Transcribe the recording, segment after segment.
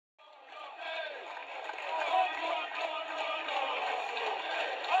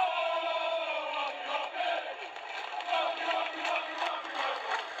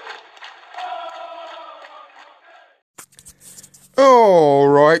All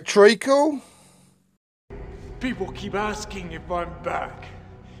right, Treacle. People keep asking if I'm back,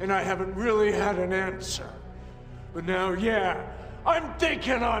 and I haven't really had an answer. But now, yeah, I'm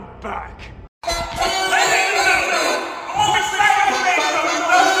thinking I'm back.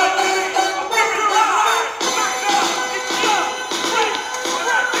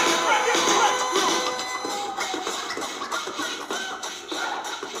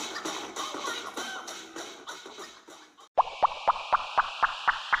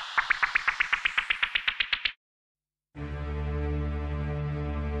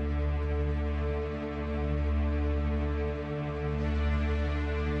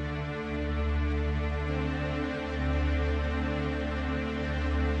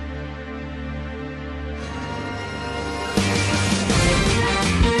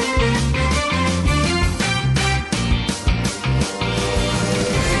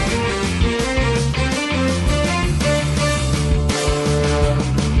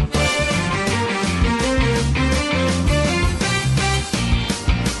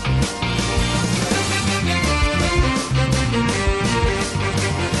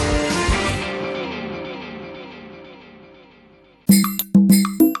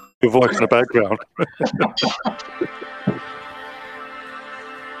 Your voice in the background.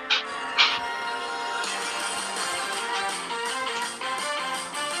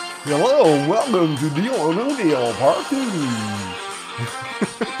 Hello, and welcome to Deal or No Deal Part 2.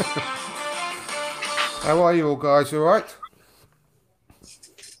 How are you all guys, all right?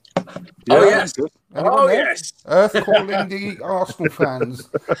 Yeah, Oh, yes. Anyone there? Yes. Earth calling the Arsenal fans.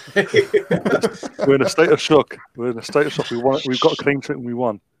 We're in a state of shock. We've got a clean sheet and we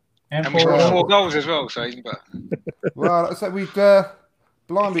won. And we scored 4 goals as well, so even better. Well, like I said,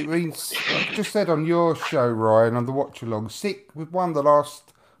 blimey, I just said on your show, Ryan, on the watch along, we've won the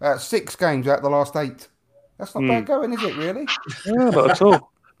last 6 games out of the last 8. That's not bad going, is it, really? Yeah, not at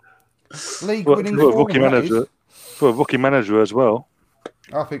all. League winning form, for a rookie manager as well.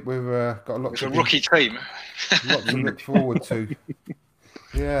 I think we've got a lot. It's a rookie team. Lot to look forward to.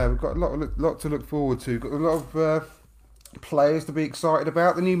 Yeah, we've got a lot to look forward to. Got a lot of players to be excited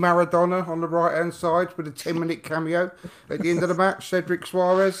about. The new Maradona on the right hand side with a 10-minute cameo at the end of the match. Cedric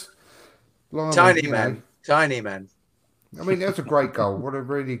Suarez. Blimey, Tiny man. I mean, that was a great goal. What a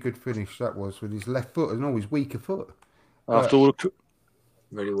really good finish that was with his left foot and always weaker foot. After all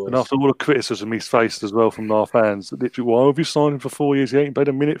the criticism he's faced as well from our fans, literally, why have you signed him for 4 years? He ain't played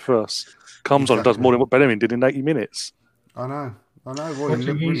a minute for us. Comes on and does more than what Bellerin did in 80 minutes. I know. Well,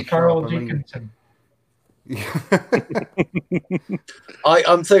 Portuguese Carl Dickinson.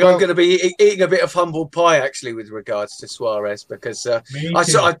 I'm thinking I'm going to be eating a bit of humble pie actually with regards to Suarez because there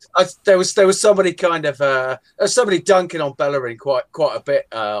was somebody somebody dunking on Bellerin quite a bit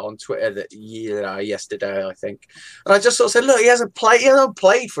on Twitter yesterday I think, and I just sort of said, look, he hasn't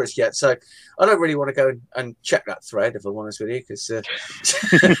played for us yet, so I don't really want to go and check that thread if I'm honest with you because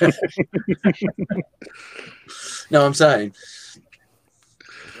no, I'm saying.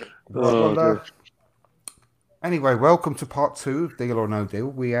 Anyway, welcome to part 2 of Deal or No Deal.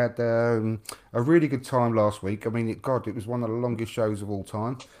 We had a really good time last week. I mean, it was one of the longest shows of all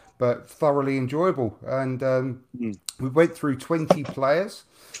time, but thoroughly enjoyable. And we went through 20 players,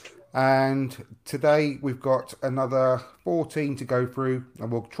 and today we've got another 14 to go through,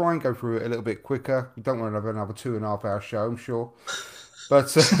 and we'll try and go through it a little bit quicker. We don't want to have another 2.5 hour show, I'm sure.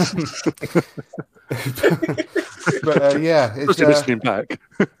 But yeah, it's listening back.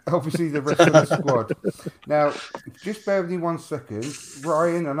 Obviously the rest of the squad. Now, just bear with me 1 second,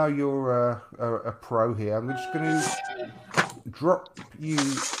 Ryan. I know you're a pro here. I'm just going to drop you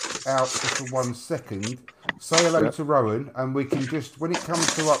out for 1 second. Say hello to Rowan, and we can just, when it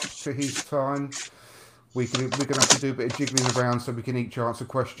comes up to his time, we're gonna have to do a bit of jiggling around so we can each answer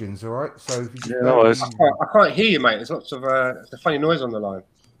questions. All right? So I can't hear you, mate. There's lots of a funny noise on the line.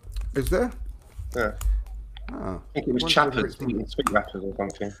 Is there? Yeah. Oh, I think it was Chappers eating sweet wrappers or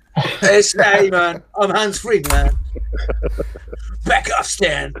something. Hey, man. I'm hands-free, man. Back off,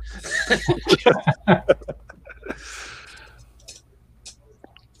 Stan.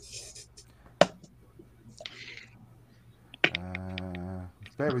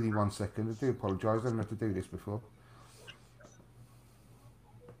 Bear with me 1 second. I do apologise. I haven't had to do this before.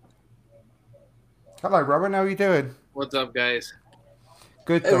 Hello, Rowan. How are you doing? What's up, guys?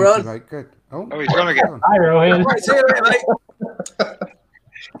 Good, Hey, thank Ron. you, mate. Good. Oh, he's gone again. Hi, Rowan. Right, see you later, mate.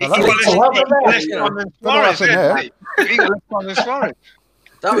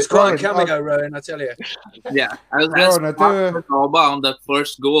 That was quite a cameo, Rowan, I tell you. Yeah, I was Ron, on that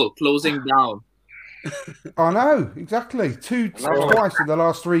first goal, closing down. I know, exactly. Twice in the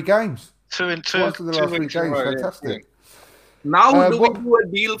last 3 games. Two in two. Twice in the last 3 2 weeks in a games. row, Fantastic. Now do we do a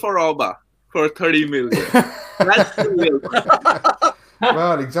deal for Auba for 30 million? That's the deal.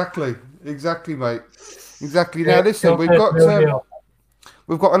 Well, exactly, mate. Exactly. Now, listen, we've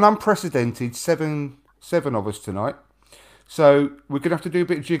got an unprecedented seven of us tonight, so we're gonna have to do a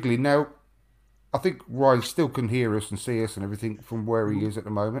bit of jiggling now. I think Ryan still can hear us and see us and everything from where he is at the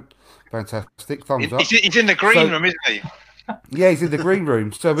moment. Fantastic. Thumbs up. He's in the green room, isn't he? Yeah, he's in the green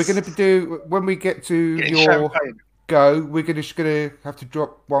room. So we're going to do, when we get to your go, we're just going to have to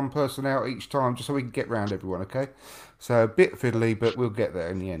drop one person out each time just so we can get round everyone, okay? So a bit fiddly, but we'll get there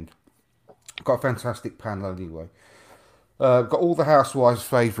in the end. Got a fantastic panel anyway. Got all the housewives'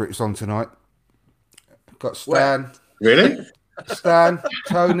 favourites on tonight. Got Stan. Really? Stan,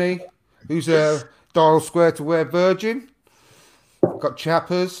 Tony, who's a dial square to wear virgin. We've got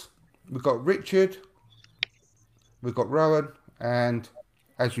Chappers. We've got Richard. We've got Rowan. And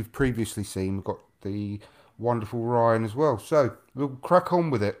as you've previously seen, we've got the wonderful Ryan as well. So we'll crack on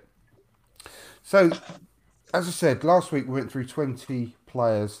with it. So, as I said, last week we went through 20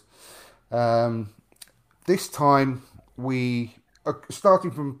 players. This time we are starting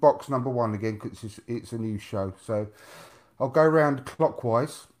from box number 1 again because it's a new show. So I'll go around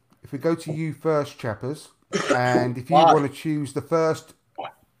clockwise. If we go to you first, Chappers, and if you want to choose the first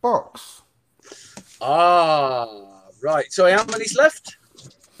box. Right. So how many's left?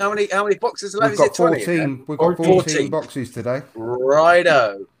 How many boxes are left? We've got 14. We've got 14 boxes today.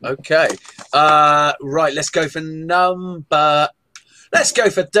 Righto. Okay. Right. Let's go for Danny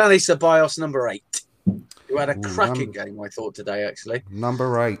Ceballos, number 8. Who had a cracking game, I thought, today, actually.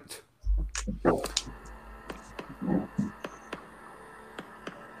 Number 8.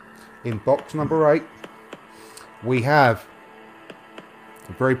 In box number 8, we have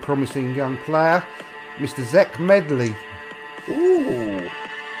a very promising young player, Mr. Zach Medley. Ooh.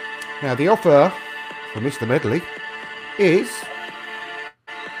 Now, the offer for Mr. Medley is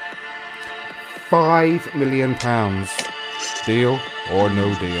 £5 million. Deal or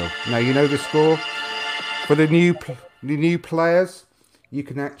no deal. Now, you know the score. For the new players, you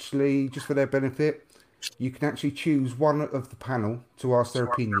can actually, just for their benefit, you can actually choose one of the panel to ask their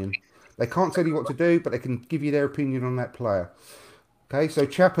opinion. They can't tell you what to do, but they can give you their opinion on that player. Okay, so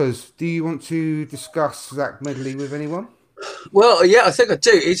Chappers, do you want to discuss Zach Medley with anyone? Well, yeah, I think I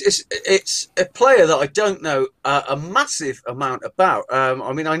do. It's a player that I don't know a massive amount about.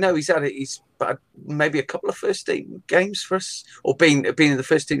 I mean, I know he's had maybe a couple of first team games for us, or been in the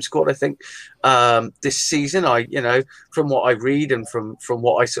first team squad. I think this season. From what I read and from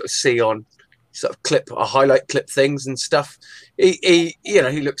what I sort of see on sort of highlight clip things and stuff, he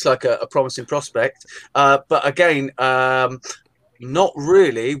looks like a promising prospect. But again, not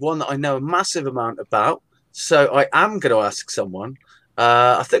really one that I know a massive amount about. So I am going to ask someone.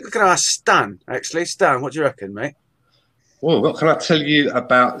 I think I'm going to ask Stan, actually. Stan, what do you reckon, mate? Well, what can I tell you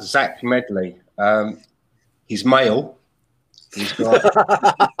about Zach Medley? He's male. He's got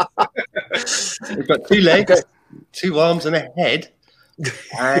 2 legs, 2 arms and a head.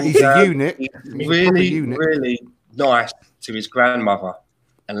 And he's a unit. He's really nice to his grandmother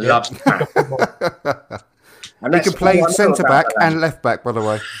and loves that. And he can play centre back and left back, by the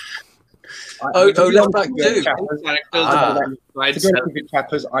way. Left back too. To be with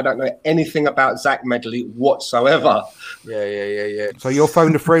Chappers, I don't know anything about Zach Medley whatsoever. Yeah. So your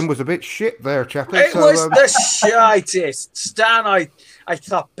phone a friend was a bit shit there, Chappers. It was the shitest. Stan, I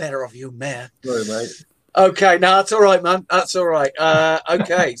thought better of you, man. Sorry, mate. Okay, no, that's all right, man. That's all right.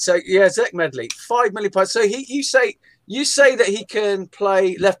 Okay, so yeah, Zach Medley, £5 million. So you say that he can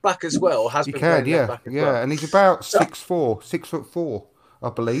play left back as well. He can, and he's about 6'4", I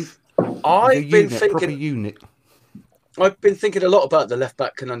believe. I've been thinking a lot about the left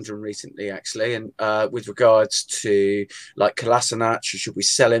back conundrum recently, actually, and with regards to like Kolasinac, should we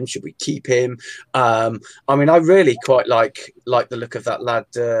sell him? Should we keep him? I mean, I really quite like the look of that lad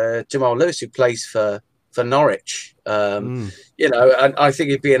Jamal Lewis, who plays for Norwich. And I think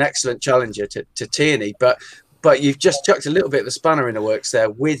he'd be an excellent challenger to Tierney, but you've just chucked a little bit of the spanner in the works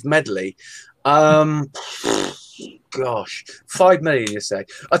there with Medley. Gosh, $5 million, you say?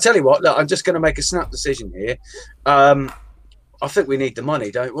 I tell you what, look, I'm just going to make a snap decision here. I think we need the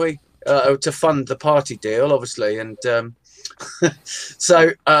money, don't we, to fund the party deal, obviously. And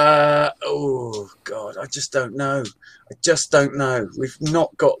oh God, I just don't know. We've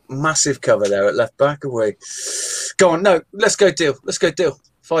not got massive cover there at left back, have we? Go on, no, let's go deal.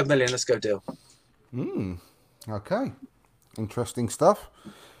 5 million, let's go deal. Okay, interesting stuff.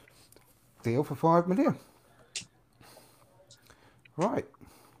 Deal for 5 million. Right.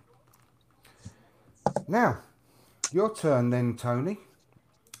 Now, your turn then, Tony.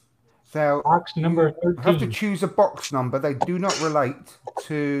 So box number 13. You have to choose a box number. They do not relate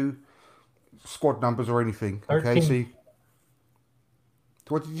to squad numbers or anything. 13. Okay, so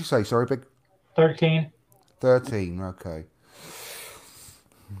what did you say? Sorry, Big. 13. 13. Okay.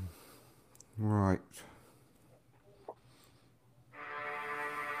 Right.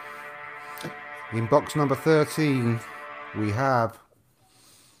 In box number 13, we have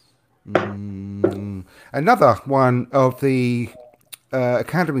another one of the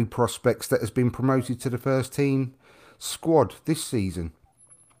academy prospects that has been promoted to the first team squad this season.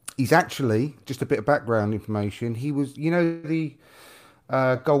 He's actually, just a bit of background information, he was, the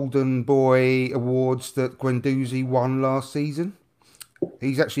Golden Boy Awards that Guendouzi won last season?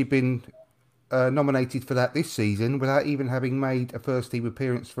 He's actually been nominated for that this season without even having made a first team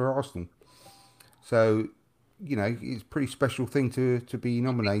appearance for Arsenal. So, it's a pretty special thing to be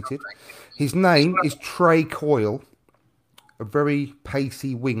nominated. His name is Trey Coyle, a very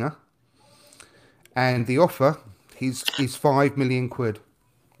pacey winger. And the offer is 5 million quid,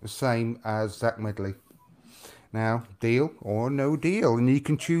 the same as Zach Medley. Now, deal or no deal? And you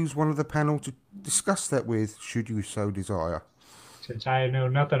can choose one of the panel to discuss that with, should you so desire. Since I know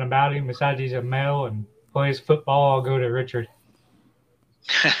nothing about him besides he's a male and plays football, I'll go to Richard.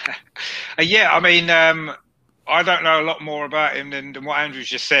 Yeah, I mean, I don't know a lot more about him than what Andrew's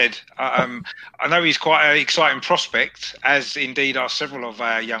just said. I know he's quite an exciting prospect, as indeed are several of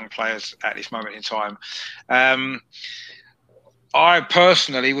our young players at this moment in time. I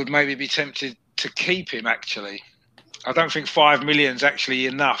personally would maybe be tempted to keep him, actually. I don't think 5 million is actually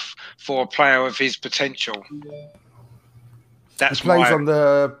enough for a player of his potential. That's he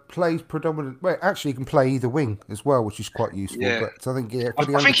plays predominant. Well, actually, he can play either wing as well, which is quite useful. Yeah. But I think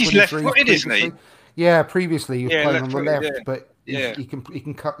I think he's left-footed, isn't he? Yeah, previously he was playing on the left, yeah. but he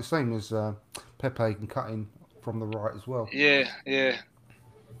can cut the same as Pepe. He can cut in from the right as well. Yeah.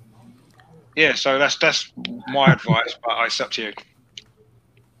 So that's my advice, but it's up to you.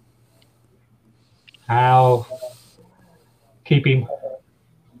 I'll keep him.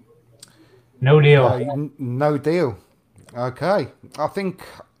 No deal. No deal. Okay. I think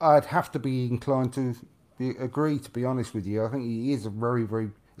I'd have to be inclined to agree, to be honest with you. I think he is a very, very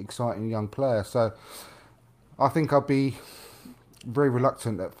exciting young player. So I think I'd be very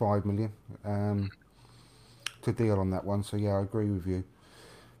reluctant at 5 million to deal on that one. So, yeah, I agree with you.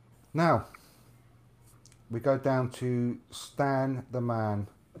 Now, we go down to Stan the Man.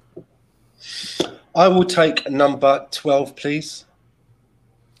 I will take number 12, please.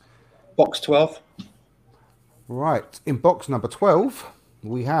 Box 12. Right. In box number 12,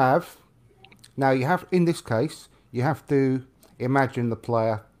 we have... Now, in this case, you have to imagine the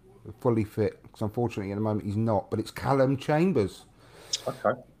player fully fit, because unfortunately at the moment he's not, but it's Callum Chambers.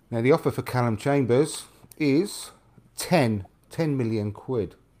 Okay. Now, the offer for Callum Chambers is 10 million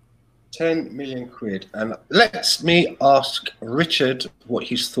quid. 10 million quid. And let me ask Richard what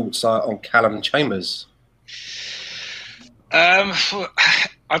his thoughts are on Callum Chambers. I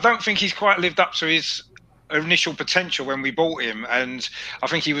don't think he's quite lived up to his initial potential when we bought him, and I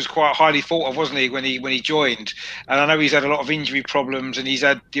think he was quite highly thought of, wasn't he, when he joined? And I know he's had a lot of injury problems and he's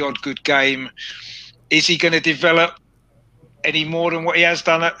had the odd good game. Is he going to develop any more than what he has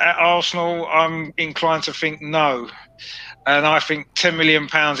done at Arsenal? I'm inclined to think no. And I think £10 million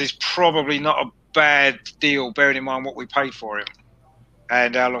is probably not a bad deal, bearing in mind what we paid for him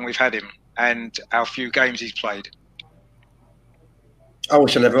and how long we've had him and how few games he's played. I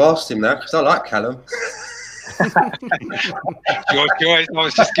wish I never asked him that, because I like Callum. Your choice. I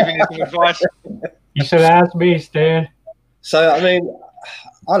was just giving you some advice. You should ask me, Stan. So, I mean,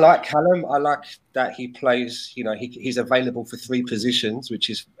 I like Callum. I like that he plays, he's available for 3 positions,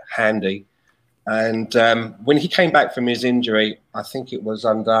 which is handy. And when he came back from his injury, I think it was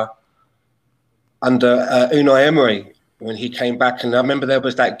under Unai Emery, when he came back. And I remember there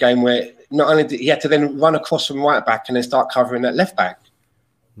was that game where not only did he had to then run across from right back and then start covering that left back.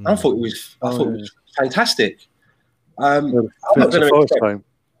 I thought it was fantastic. I'm not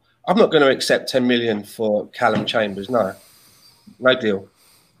going to accept 10 million for Callum Chambers. No deal.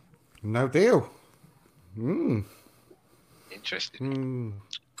 No deal. Interesting.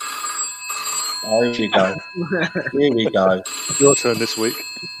 Oh, here we go. Here we go. Your turn this week.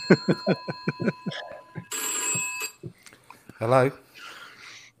 Hello.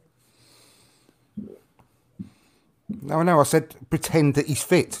 No, I said pretend that he's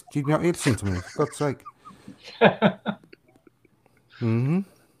fit. Do you not listen to me? For God's sake. I'm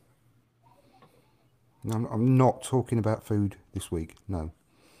not talking about food this week. No.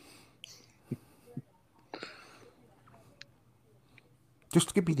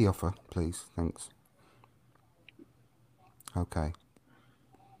 Just give me the offer, please. Thanks. Okay.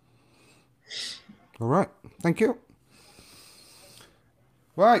 All right. Thank you.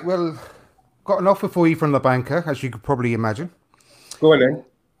 Right. Well, got an offer for you from the banker, as you could probably imagine. Go on then.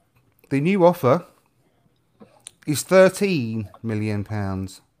 The new offer is £13 million.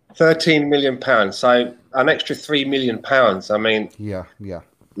 £13 million. So an extra £3 million. I mean, yeah.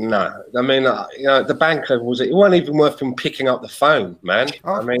 No, I mean, the banker it wasn't even worth him picking up the phone, man.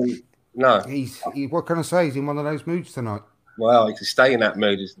 Oh, I mean, no. What can I say? He's in one of those moods tonight. Well, he can stay in that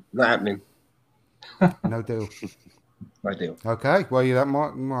mood. It's not happening. No deal. No deal. Okay. Well,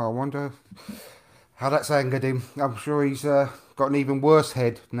 I wonder how that's angered him. I'm sure he's got an even worse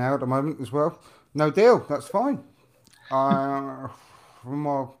head now at the moment as well. No deal. That's fine. For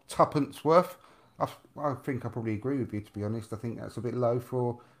my tuppence worth, I think I probably agree with you, to be honest. I think that's a bit low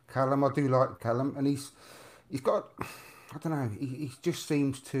for Callum. I do like Callum, and he's got, I don't know, he just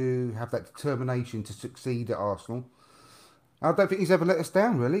seems to have that determination to succeed at Arsenal. I don't think he's ever let us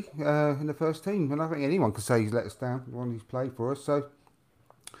down, really, in the first team. And I don't think anyone can say he's let us down when he's played for us. So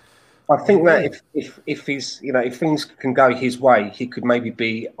I think that if he's, if things can go his way, he could maybe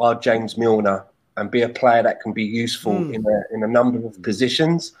be our James Milner and be a player that can be useful in a number of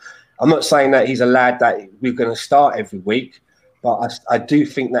positions. I'm not saying that he's a lad that we're going to start every week, but I do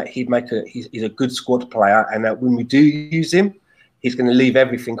think that he's a good squad player, and that when we do use him, he's going to leave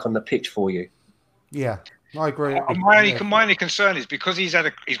everything on the pitch for you. Yeah, I agree. My only concern is because he's got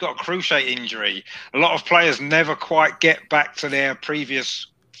a cruciate injury. A lot of players never quite get back to their previous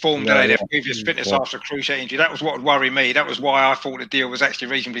form, their previous fitness after a cruciate injury. That was what would worry me. That was why I thought the deal was actually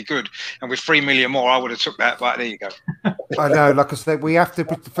reasonably good. And with $3 million more, I would have took that. But there you go. I know, like I said, we have to,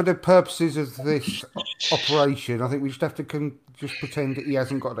 for the purposes of this operation, I think we just have to just pretend that he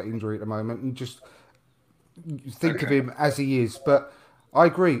hasn't got that injury at the moment and just think of him as he is. But I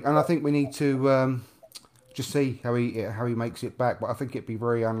agree, and I think we need to just see how he makes it back. But I think it'd be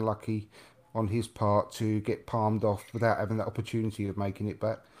very unlucky on his part to get palmed off without having that opportunity of making it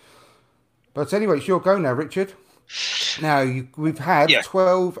back. But anyway, it's your go now, Richard. Now, we've had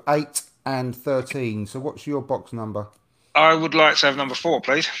 12, 8 and 13. So what's your box number? I would like to have number 4,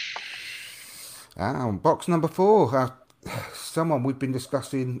 please. Box number 4. Someone we've been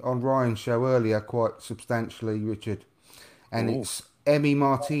discussing on Ryan's show earlier quite substantially, Richard. And it's Emi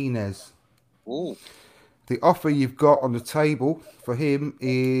Martinez. Ooh. The offer you've got on the table for him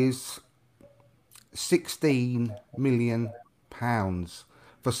is £16 million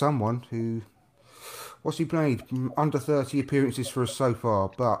for someone who, what's he played? Under 30 appearances for us so far,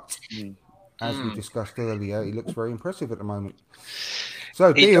 but as we discussed earlier, he looks very impressive at the moment.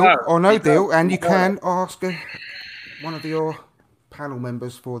 So deal or no deal, and you can ask one of your panel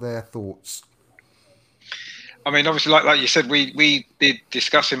members for their thoughts. I mean, obviously, like you said, we did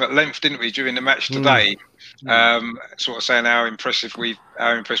discuss him at length, didn't we, during the match today? Sort of saying how impressed we've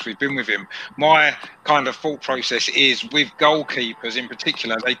been with him. My kind of thought process is with goalkeepers in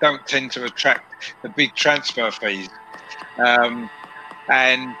particular, they don't tend to attract the big transfer fees. And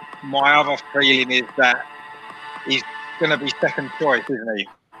my other feeling is that he's going to be second choice, isn't he?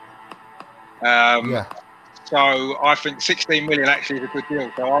 So I think 16 million actually is a good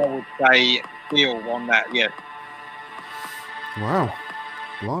deal. So I would say deal on that, yeah. Wow,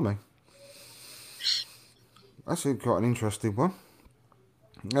 blimey. That's quite an interesting one.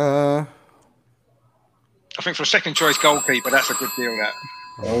 I think for a second choice goalkeeper, that's a good deal. That.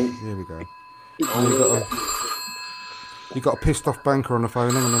 Oh, here we go. You got a pissed off banker on the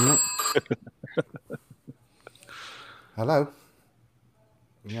phone. Hang on a minute. Hello.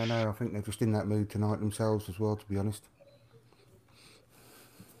 Yeah, no, I think they're just in that mood tonight themselves as well, to be honest.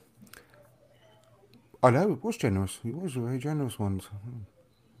 I know, it was generous. It was a very generous one.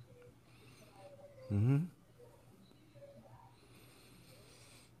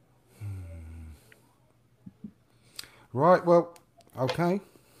 Right, well, okay.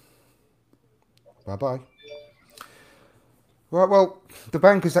 Bye-bye. Right, well, the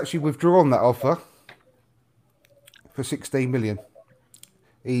bank has actually withdrawn that offer for 16 million.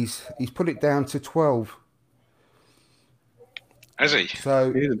 He's put it down to 12. Has he?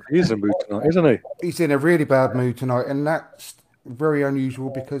 So he's in a mood tonight, isn't he? He's in a really bad mood tonight, and that's very unusual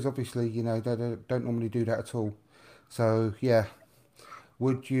because obviously, they don't normally do that at all. So yeah,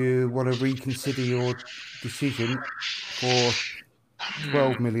 would you want to reconsider your decision for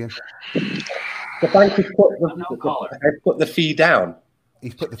 12 million? The bank has put the fee down.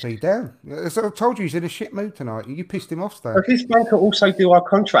 He's put the fee down. So I told you he's in a shit mood tonight. You pissed him off, Stan. Does this banker also do our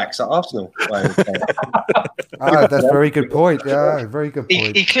contracts at Arsenal? That's a very good point. Yeah, very good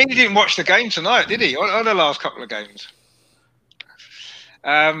point. He clearly didn't watch the game tonight, did he? On the last couple of games.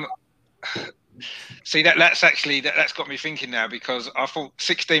 See, that's got me thinking now, because I thought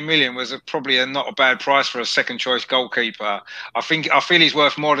 16 million was probably not a bad price for a second choice goalkeeper. I feel he's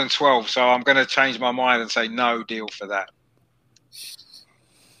worth more than 12, so I'm going to change my mind and say no deal for that.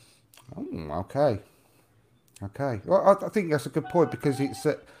 Okay. Well, I think that's a good point, because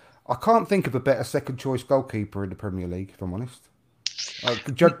I can't think of a better second choice goalkeeper in the Premier League, if I'm honest.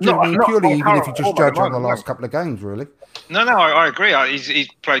 Purely, even if you just judge on the last couple of games, really. No, I agree. He's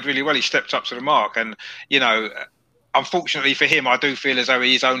played really well. He stepped up to the mark, and unfortunately for him, I do feel as though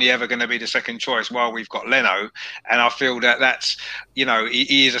he's only ever going to be the second choice while we've got Leno, and I feel that's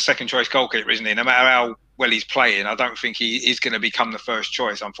he is a second choice goalkeeper, isn't he? No matter how well he's playing, I don't think he is going to become the first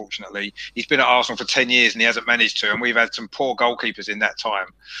choice. Unfortunately, he's been at Arsenal for 10 years and he hasn't managed to, and we've had some poor goalkeepers in that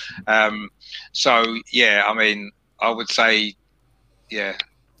time. So yeah, I mean, I would say, yeah.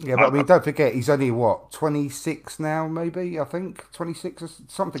 Yeah, but I mean, don't forget, he's only, 26 now, maybe, I think? 26 or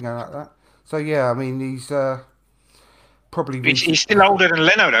something like that. So, yeah, I mean, he's probably... He's still older than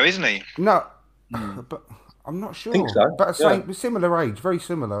Leno, though, isn't he? No, but I'm not sure. I think so. But similar age, very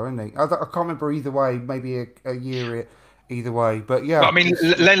similar, isn't he? I can't remember either way, maybe a year either way, but yeah. But, I mean,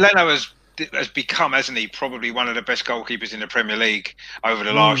 Leno has become, hasn't he, probably one of the best goalkeepers in the Premier League over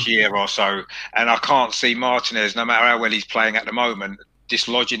the last year or so. And I can't see Martinez, no matter how well he's playing at the moment,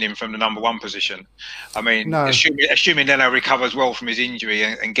 dislodging him from the number one position. I mean, assuming Leno recovers well from his injury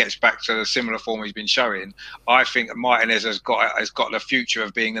and gets back to the similar form he's been showing, I think Martinez has got the future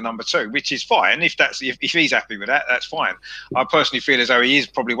of being the number two, which is fine. If he's happy with that, that's fine. I personally feel as though he is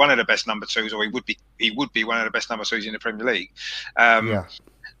probably one of the best number twos, or he would be one of the best number twos in the Premier League.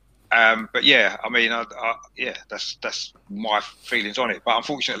 But yeah, I mean, that's my feelings on it. But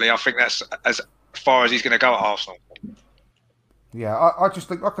unfortunately, I think that's as far as he's going to go at Arsenal. Yeah, I just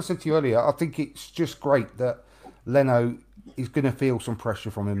think, like I said to you earlier, I think it's just great that Leno is going to feel some pressure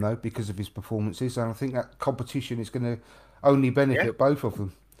from him, though, because of his performances. And I think that competition is going to only benefit both of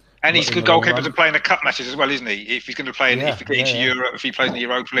them. And he's a good goalkeeper to play in the cup matches as well, isn't he? If he's going to play, if he gets into Europe, if he plays in the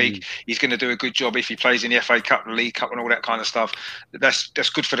Europa League, he's going to do a good job. If he plays in the FA Cup, the League Cup, and all that kind of stuff, that's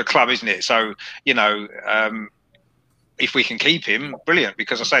good for the club, isn't it? So, if we can keep him, brilliant.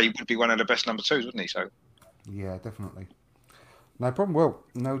 Because I say he would be one of the best number twos, wouldn't he? So, yeah, definitely. No problem. Well,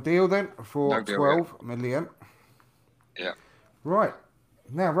 no deal then for 12 million. Yeah. Right.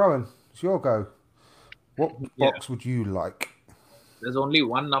 Now, Rowan, it's your go. What box would you like? There's only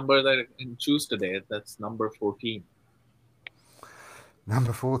one number that I can choose today. That's number 14.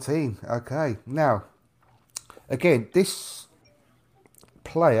 Number 14. Okay. Now, again, this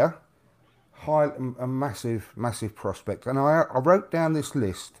player, a massive, massive prospect. And I wrote down this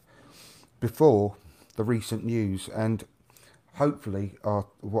list before the recent news, and hopefully,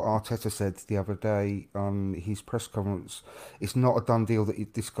 what Arteta said the other day on his press conference, it's not a done deal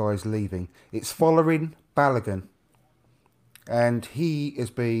that this guy's leaving. It's following Balogun. And he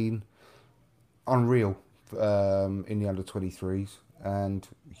has been unreal in the under-23s, and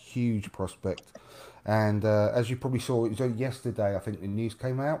huge prospect. And as you probably saw, it was yesterday, I think the news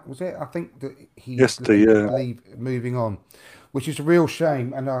came out, was it? I think that he's moving on, which is a real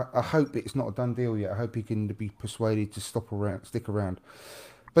shame. And I hope it's not a done deal yet. I hope he can be persuaded to stick around.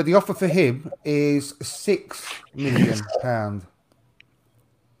 But the offer for him is £6 million.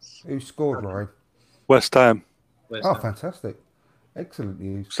 Who scored, Ryan? West Ham. Oh, fantastic. Excellent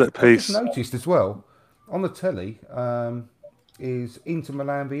news. Set piece. I just noticed as well, on the telly, is Inter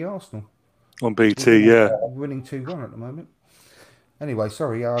Milan v Arsenal. On BT, Winning 2-1 at the moment. Anyway,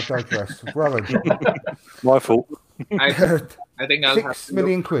 sorry, I digress. Rowan. My fault. I think I'll have £6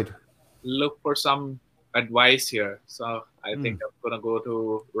 million quid. Look for some advice here. So I think I'm going to go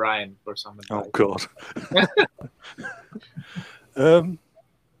to Ryan for some advice. Oh, God.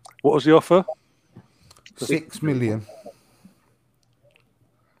 What was the offer? 6 million.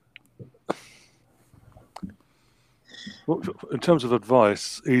 In terms of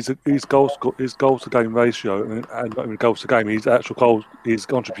advice, his goals to game ratio and not even goals to game, his actual goals, his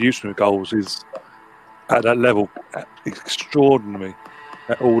contribution to goals is at that level extraordinary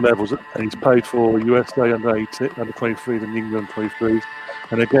at all levels. And he's played for USA under 18, under 23s and England 23s.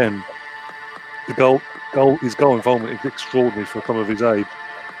 And again, his goal involvement is extraordinary for some of his age.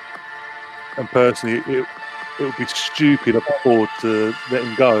 And personally, it would be stupid up the board to let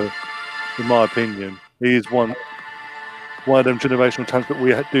him go, in my opinion. He is one of them generational talents that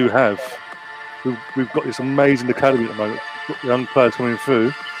we do have. We've got this amazing academy at the moment, young players coming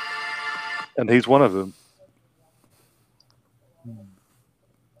through, and he's one of them.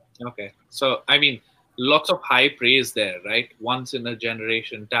 Okay, so I mean, lots of high praise there, right? Once in a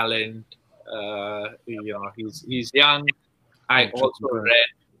generation talent. He's young. I also read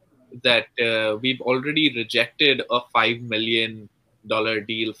that we've already rejected a $5 million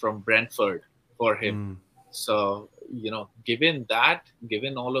deal from Brentford for him. So, given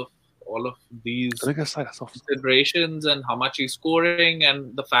all of these considerations and how much he's scoring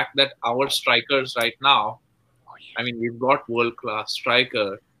and the fact that our strikers right now, I mean, we've got a world-class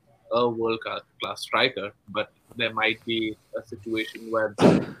striker, but there might be a situation where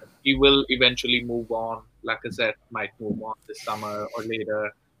he will eventually move on. Lacazette might move on this summer or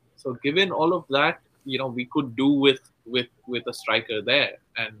later. So given all of that, we could do with a striker there.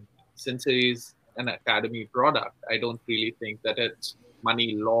 And since it is an academy product, I don't really think that it's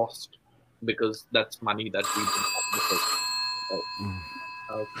money lost, because that's money that we didn't have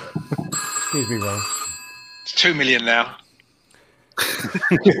before. Excuse me, Ray. It's 2 million now.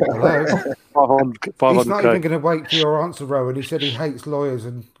 Hello. 500K. He's not even going to wait for your answer, Rowan. He said he hates lawyers,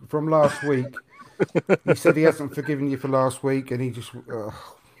 and from last week, he said he hasn't forgiven you for last week, and he just,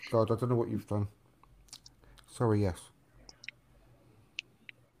 oh, God, I don't know what you've done. Sorry, yes.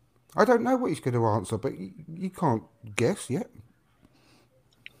 I don't know what he's going to answer, but you can't guess yet.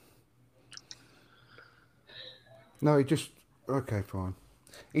 No, he just, okay, fine.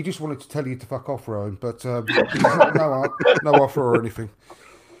 He just wanted to tell you to fuck off, Rowan, but no offer or anything.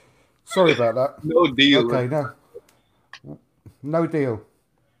 Sorry about that. No deal. Okay, no deal.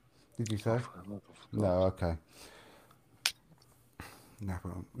 Did you say? No, okay.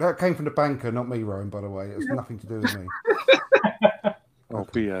 No, that came from the banker, not me, Rowan, by the way. It has nothing to do with me. Oh,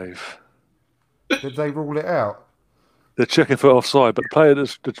 behave. Did they rule it out? They're checking for offside, but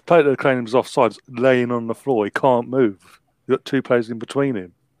the player that claimed was offside is laying on the floor. He can't move. You've got two players in between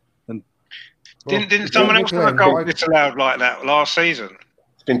him. And didn't someone else have a goal disallowed like that last season?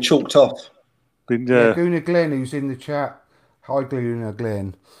 It's been chalked off. Gunnar Glenn, who's in the chat. Hi, Gunnar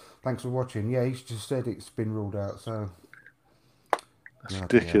Glenn. Thanks for watching. Yeah, he's just said it's been ruled out. So that's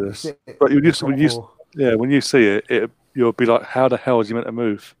ridiculous. But when you see it, you'll be like, how the hell is he meant to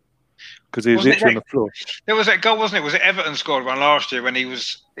move? Because he was literally on the floor. There was that goal, wasn't it? Was it Everton scored one last year when he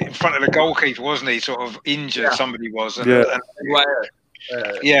was in front of the goalkeeper, wasn't he? Sort of injured, somebody was. And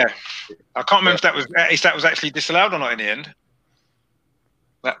I can't remember if that was actually disallowed or not in the end.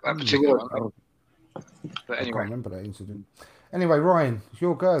 That particular one. But anyway. I can't remember that incident. Anyway, Ryan, it's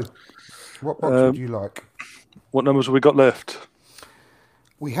your go. What box would you like? What numbers have we got left?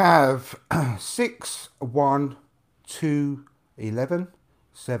 We have 6, 1, 2, 11,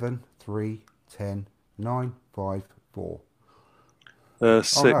 7, 3, 10, 9, 5, 4.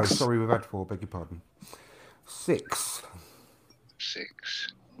 6. Oh, no, sorry, we've had 4, beg your pardon. 6.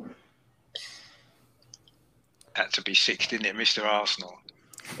 Had to be 6, didn't it, Mr. Arsenal?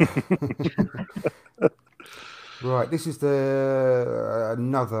 Right, this is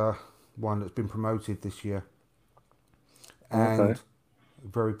another one that's been promoted this year. And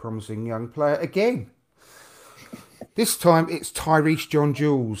very promising young player again. This time it's Tyrese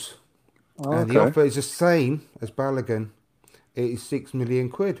John-Jules. And the offer is the same as Balogun. It is £6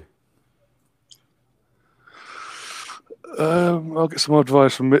 million. I'll get some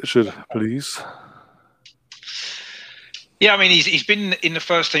advice from Richard, please. Yeah, I mean, he's been in the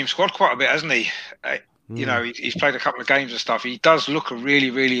first team squad quite a bit, hasn't he? He's played a couple of games and stuff. He does look a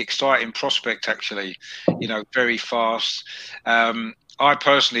really, really exciting prospect, actually. Very fast. I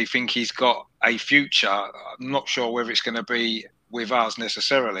personally think he's got a future. I'm not sure whether it's going to be with us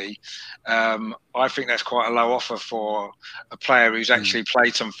necessarily. I think that's quite a low offer for a player who's actually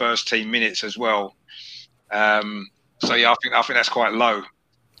played some first team minutes as well. I think that's quite low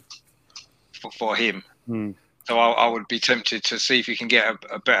for him. So I would be tempted to see if he can get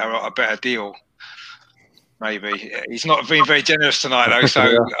a better deal. Maybe he's not being very generous tonight, though,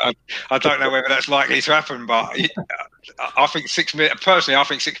 so I don't know whether that's likely to happen. But I think 6 million. Personally, I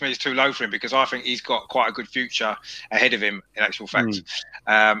think 6 million is too low for him, because I think he's got quite a good future ahead of him, in actual fact,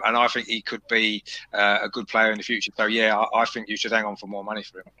 and I think he could be a good player in the future. So I think you should hang on for more money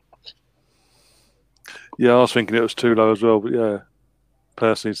for him. Yeah, I was thinking it was too low as well, but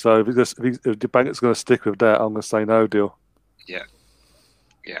personally, so if the bank's going to stick with that, I'm going to say no deal. Yeah,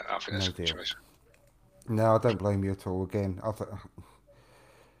 I think that's a good choice. No, I don't blame you at all. Again,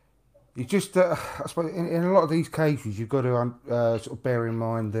 you just, I suppose, in a lot of these cases, you've got to sort of bear in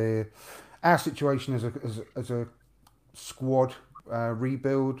mind our situation as a squad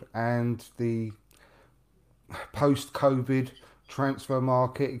rebuild and the post-COVID transfer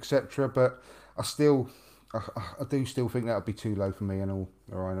market, etc. But I do still think that would be too low for me, and all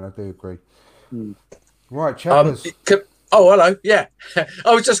right, and I do agree. Right, Chappers. Oh, hello. Yeah,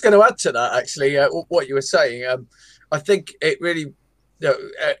 I was just going to add to that, actually, what you were saying. I think it really,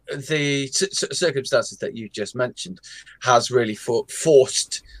 the circumstances that you just mentioned has really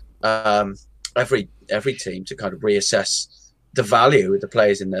forced every team to kind of reassess the value of the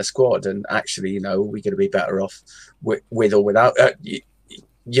players in their squad, and actually, we're going to be better off with or without.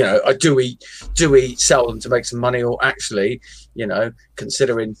 Do we sell them to make some money, or actually,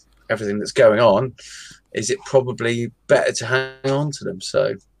 considering everything that's going on, is it probably better to hang on to them?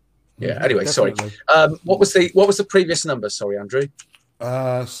 So, yeah. Anyway, Definitely. sorry. What was the previous number? Sorry, Andrew.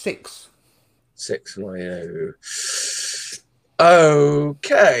 6. 6. Right.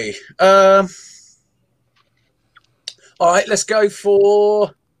 Okay. All right. Let's go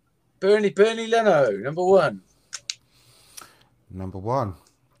for Bernie Leno, number 1. Number 1.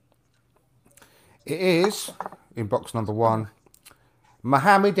 It is, in box number 1,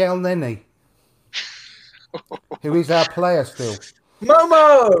 Mohamed Elneny, who is our player still.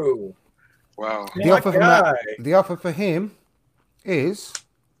 Momo! Wow. The offer for him is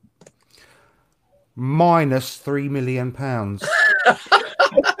 -3 million pounds.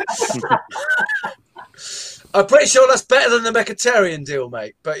 I'm pretty sure that's better than the Mkhitaryan deal,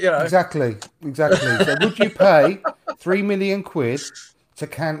 mate. But Exactly. So would you pay 3 million quid to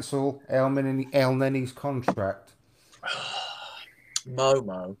cancel Elneny's contract?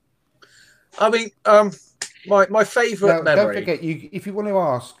 Momo. I mean, my favourite memory. Don't forget, if you want to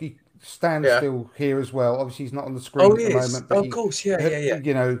ask, Stan's still here as well. Obviously, he's not on the screen at the moment. But of course, yeah.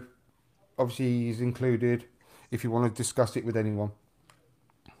 Obviously, he's included if you want to discuss it with anyone.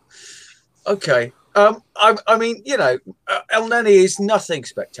 Okay. I mean, Elneny is nothing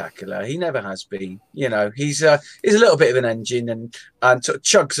spectacular. He never has been. He's a little bit of an engine and sort of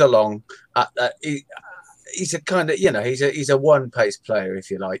chugs along. He's a kind of, he's a one-pace player,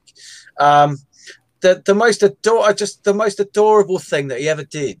 if you like. The most adorable thing that he ever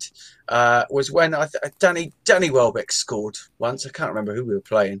did was when Danny Welbeck scored once. I can't remember who we were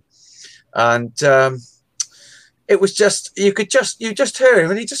playing, and it was just you just hear him,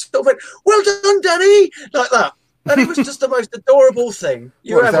 and he just sort of went, "Well done, Danny," like that, and it was just the most adorable thing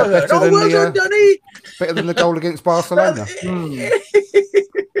you ever heard. Oh, well done, Danny! Better than the goal against Barcelona.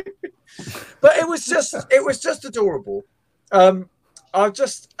 But it was just adorable.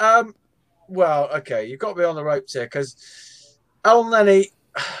 Well, okay, you've got me on the ropes here because Elneny,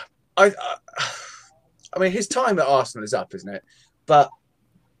 I mean, his time at Arsenal is up, isn't it? But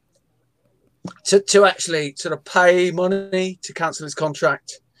to actually sort of pay money to cancel his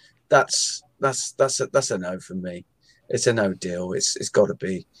contract, that's a no from me. It's a no deal. It's got to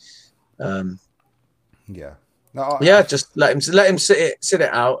be. Yeah. Just let him sit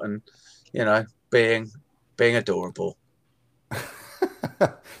it out, and being adorable.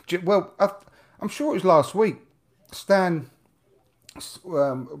 Well, I'm sure it was last week. Stan,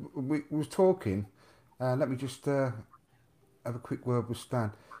 we was talking. Let me just have a quick word with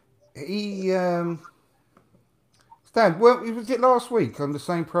Stan. Stan, was it last week on the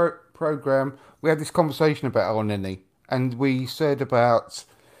same program? We had this conversation about Elneny, and we said about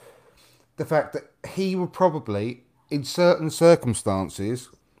the fact that he would probably, in certain circumstances,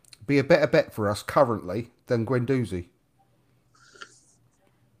 be a better bet for us currently than Guendouzi.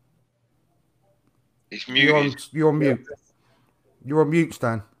 He's muted. You're on mute. You're on mute,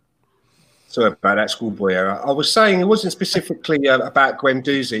 Stan. Sorry about that, schoolboy error. I was saying it wasn't specifically about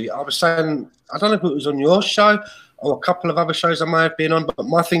Guendouzi. I was saying, I don't know if it was on your show or a couple of other shows I may have been on, but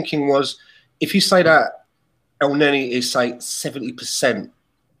my thinking was, if you say that Elneny is, say, 70%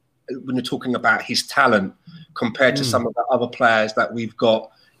 when you're talking about his talent compared to some of the other players that we've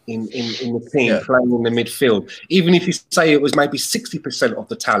got in the team playing in the midfield, even if you say it was maybe 60% of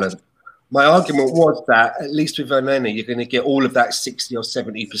the talent, my argument was that at least with Elneny, you're going to get all of that 60 or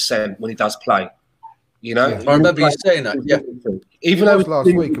 70% when he does play. I remember you saying that. Yeah, even though it was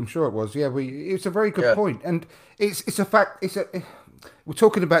last week, I'm sure it was. Yeah, it's a very good point, and it's a fact. We're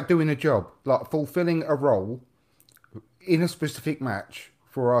talking about doing a job, like fulfilling a role in a specific match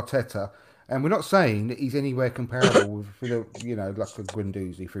for Arteta, and we're not saying that he's anywhere comparable with like a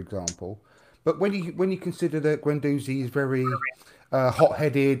Guendouzi, for example. But when you consider that Guendouzi is very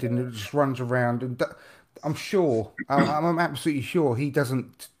hot-headed and just runs around, and I'm sure, I'm absolutely sure he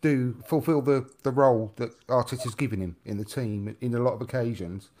doesn't fulfill the role that Arteta's given him in the team in a lot of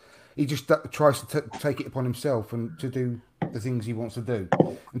occasions. He just tries to take it upon himself and to do the things he wants to do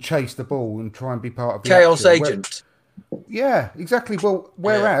and chase the ball and try and be part of the chaos action. agent. Yeah, exactly. Well,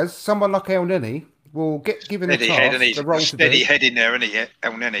 whereas someone like Elneny will get given a task, the role to do. Steady head in there, isn't he,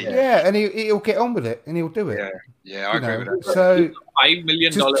 Elneny? Yeah, and he'll get on with it and he'll do it. Yeah, I agree with that. So $5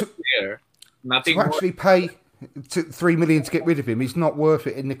 million player, nothing to actually pay $3 million to get rid of him is not worth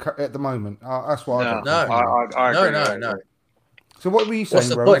it at the moment. That's what I don't think. I agree. No. So what were you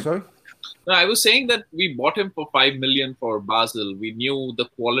saying, Rowan? Sorry. No, I was saying that we bought him for 5 million for Basel. We knew the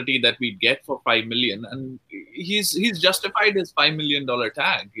quality that we'd get for 5 million, and he's justified his $5 million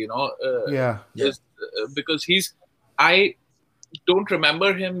tag. Because I don't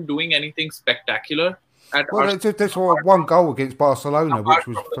remember him doing anything spectacular. There's one goal against Barcelona, which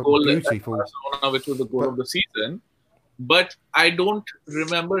was beautiful. Barcelona, which was the goal of the season. But I don't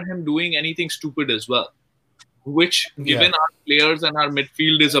remember him doing anything stupid as well, which, given our players and our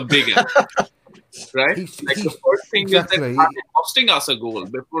midfield, is a big right? The first thing is that it's costing us a goal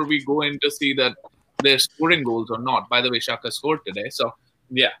before we go in to see that they're scoring goals or not. By the way, Xhaka scored today. So,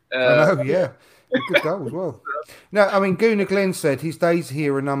 yeah. I know, yeah. Good goal as well. No, I mean, Gunnar Glenn said his days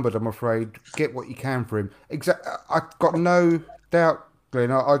here are numbered, I'm afraid. Get what you can for him. I've got no doubt,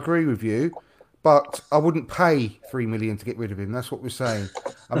 Glenn. I agree with you, but I wouldn't pay $3 million to get rid of him. That's what we're saying.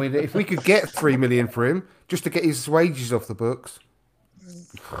 I mean, if we could get $3 million for him just to get his wages off the books,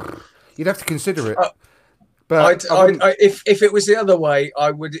 you'd have to consider it. But if it was the other way,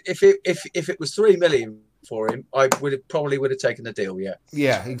 I would. If it was $3 million for him, I probably would have taken the deal. Yeah.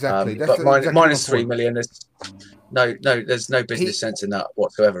 Yeah, exactly. But minus $3 million is there's no business sense in that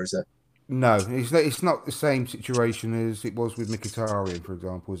whatsoever, is there? No, it's not the same situation as it was with Mkhitaryan, for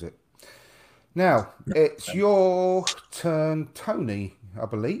example, is it? Now it's your turn, Tony. I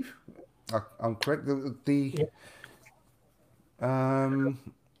believe I'm correct.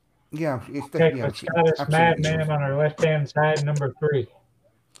 Yeah, it's definitely. Okay, Scottish madman on our left-hand side, number 3.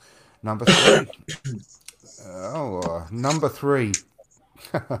 Number 3. Number 3.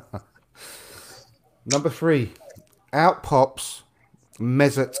 Number 3. Out pops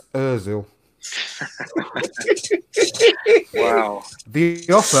Mesut Ozil. Wow. The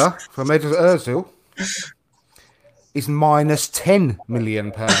offer for Mesut Ozil is minus £10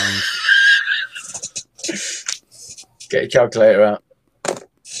 million. Get your calculator out.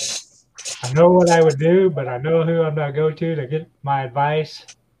 I know what I would do, but I know who I'm going to go to get my advice.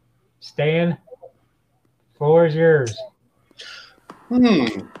 Stan, floor is yours.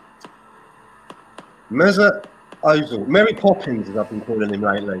 Mesut Ozil, Mary Poppins, as I've been calling him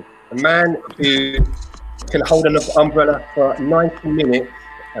lately. A man who can hold an umbrella for 90 minutes,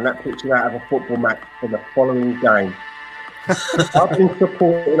 and that puts you out of a football match for the following game. I've been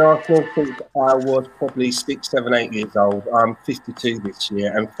supporting Arsenal since I was probably 6, 7, 8 years old. I'm 52 this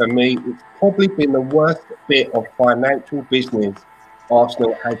year, and for me, it's probably been the worst bit of financial business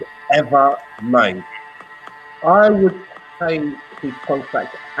Arsenal has ever made. I would pay his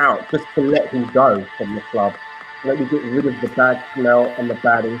contract out just to let him go from the club. Let me get rid of the bad smell and the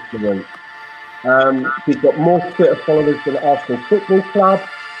bad influence. He's got more Twitter followers than Arsenal Football Club.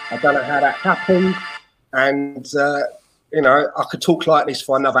 I don't know how that happened. And, I could talk like this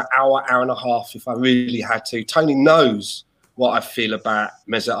for another hour and a half if I really had to. Tony knows what I feel about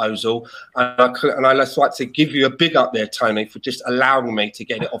Mesut Ozil. And I'd just like to give you a big up there, Tony, for just allowing me to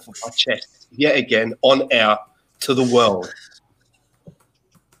get it off of my chest yet again on air to the world.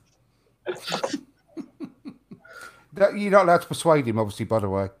 You're not allowed to persuade him, obviously, by the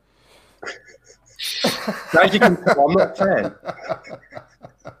way. As you can tell, I'm not a fan.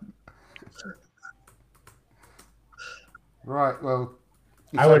 Right, well,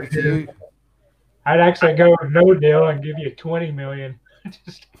 I'd actually go with no deal and give you $20 million.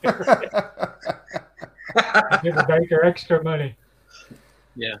 Just give the banker extra money.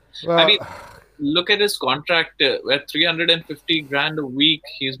 Yeah, well, I mean, look at his contract. At 350 grand a week,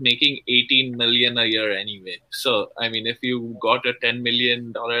 he's making 18 million a year anyway. So, I mean, if you got a $10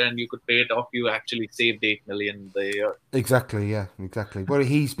 million and you could pay it off, you actually saved 8 million a year. Exactly. Yeah, exactly. Well,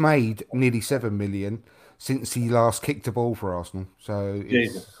 he's made nearly 7 million since he last kicked a ball for Arsenal. So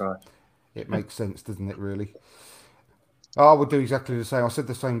it makes sense, doesn't it, really? I would do exactly the same. I said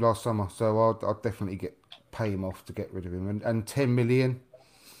the same last summer. So I'd definitely pay him off to get rid of him. And 10 million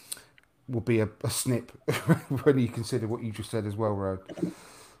will be a snip when you consider what you just said as well, Rod.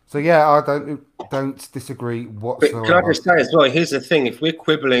 So yeah, I don't disagree whatsoever. But can I just say as well, here's the thing: if we're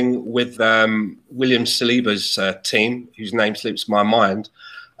quibbling with William Saliba's team, whose name slips my mind,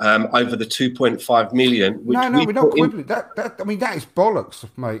 over the 2.5 million, which we're not quibbling. That is bollocks,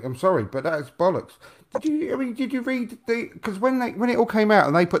 mate. I'm sorry, but that is bollocks. Did you read because when it all came out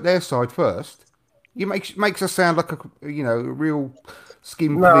and they put their side first, it makes us sound like a real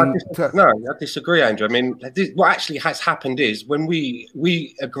skim. No, I disagree, Andrew. I mean, what actually has happened is when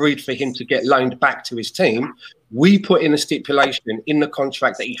we agreed for him to get loaned back to his team, we put in a stipulation in the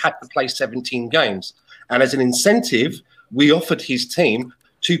contract that he had to play 17 games. And as an incentive, we offered his team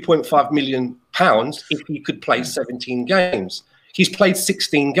 £2.5 million if he could play 17 games. He's played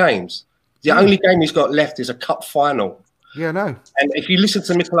 16 games. The only game he's got left is a cup final. Yeah, no. And if you listen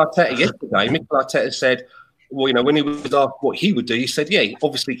to Mikel Arteta yesterday, Mikel Arteta said, well, you know, when he was asked what he would do, he said, yeah,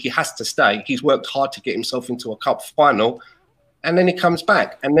 obviously he has to stay. He's worked hard to get himself into a cup final. And then he comes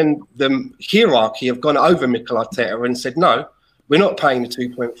back. And then the hierarchy have gone over Mikel Arteta and said, no, we're not paying the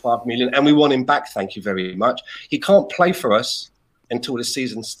 2.5 million and we want him back. Thank you very much. He can't play for us until the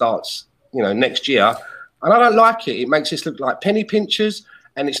season starts, you know, next year. And I don't like it. It makes us look like penny pinchers.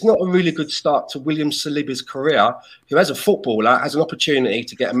 And it's not a really good start to William Saliba's career, who as a footballer has an opportunity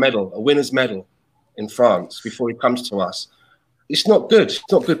to get a medal, a winner's medal in France before he comes to us. It's not good. It's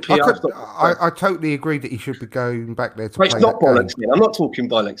not good PR. I totally agree that he should be going back there to play. It's not bollocks then. I'm not talking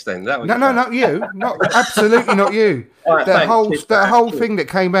bollocks then. No, not you. Absolutely not you. Right, the whole thing that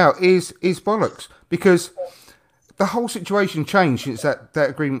came out is bollocks, because the whole situation changed since that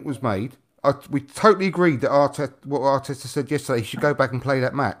agreement was made. We totally agreed that what Arteta said yesterday, he should go back and play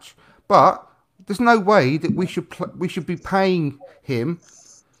that match. But there's no way that we should be paying them,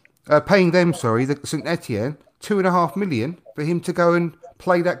 the St Etienne, $2.5 million for him to go and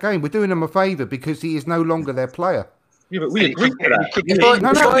play that game. We're doing him a favour because he is no longer their player. Yeah, but we agreed to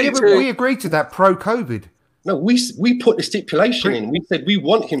that. We agreed to that pro-COVID. No, we put the stipulation in. We said we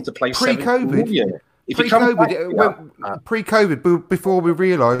want him to play pre-COVID. Pre-COVID, before we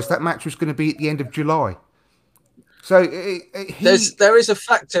realised that match was going to be at the end of July. So there is a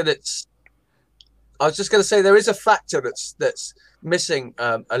factor that's. I was just going to say there is a factor that's missing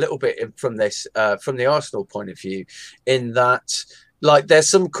a little bit from this, from the Arsenal point of view, in that like there's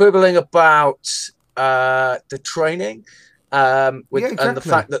some quibbling about the training. And the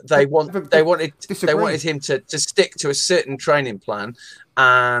fact that they wanted him to stick to a certain training plan,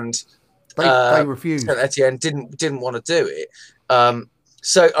 and they refused. Etienne didn't want to do it.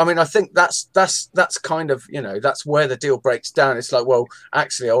 So I mean, I think that's kind of, you know, that's where the deal breaks down. It's like, well,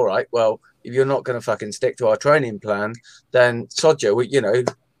 actually, all right, well, if you're not going to fucking stick to our training plan, then Sodja,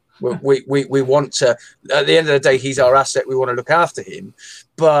 we want to. At the end of the day, he's our asset. We want to look after him.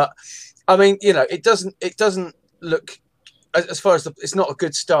 But I mean, you know, it doesn't look. As far as it's not a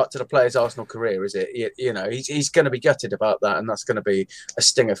good start to the player's Arsenal career, is it? You know, he's going to be gutted about that, and that's going to be a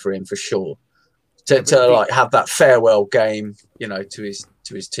stinger for him for sure. To like have that farewell game, you know, to his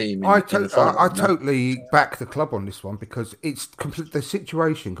team. I totally back the club on this one, because it's the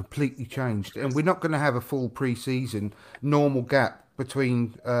situation completely changed, and we're not going to have a full pre-season normal gap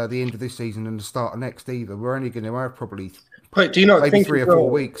between the end of this season and the start of next either. We're only going to have probably maybe 3 or 4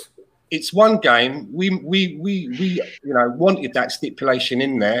 weeks. It's one game. We wanted that stipulation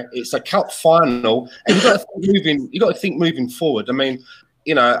in there. It's a cup final, and you got to think moving forward. I mean,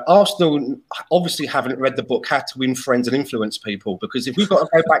 you know, Arsenal obviously haven't read the book How to Win Friends and Influence People, because if we've got to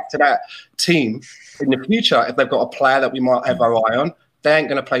go back to that team in the future, if they've got a player that we might have our eye on, they ain't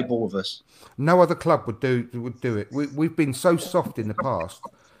going to play ball with us. No other club would do it. We've been so soft in the past.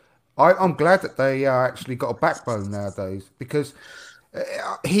 I'm glad that they actually got a backbone nowadays, because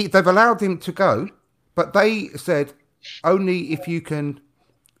they've allowed him to go, but they said only if you can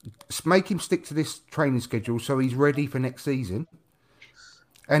make him stick to this training schedule so he's ready for next season.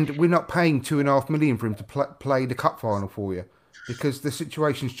 And we're not paying $2.5 million for him to play the cup final for you, because the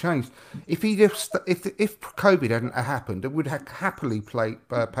situation's changed. If COVID hadn't happened, it would have happily paid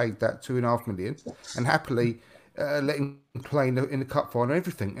that $2.5 million and happily let him play in the cup final and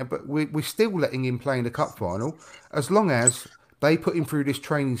everything. But we're still letting him play in the cup final as long as they put him through this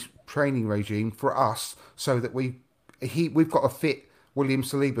training regime for us, so that we've got a fit William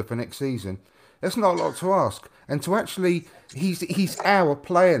Saliba for next season. That's not a lot to ask. And to actually, he's our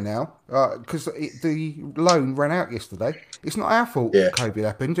player now, because the loan ran out yesterday. It's not our fault COVID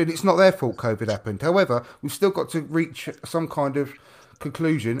happened, and it's not their fault COVID happened. However, we've still got to reach some kind of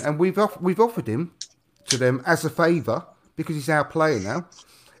conclusion, and we've offered him to them as a favour, because he's our player now.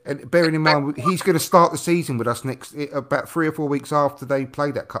 And bearing in mind, he's going to start the season with us about 3 or 4 weeks after they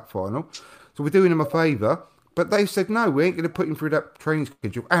play that cup final. So we're doing him a favour. But they said, no, we ain't going to put him through that training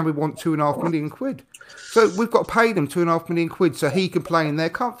schedule, and we want £2.5 million. So we've got to pay them £2.5 million so he can play in their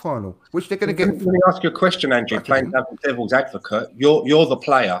cup final, which they're going to get. Let me ask you a question, Andrew. Playing devil's advocate, you're the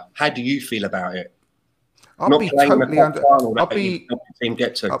player. How do you feel about it? I'll be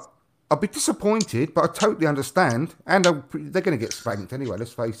disappointed, but I totally understand. And they're going to get spanked anyway,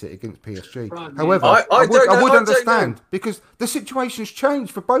 let's face it, against PSG. Right, however, I would understand, because the situation's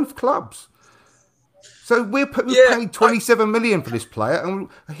changed for both clubs. So we've paid $27 million for this player, and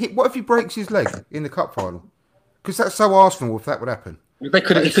what if he breaks his leg in the cup final? Because that's so Arsenal. If that would happen, he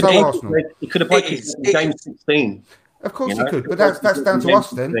could have broken his game 16. Of course he could, but that's down to us.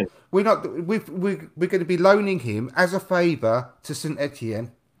 Then we're not. We're going to be loaning him as a favour to St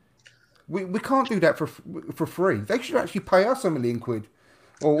Etienne. We can't do that for free. They should actually pay us £1 million.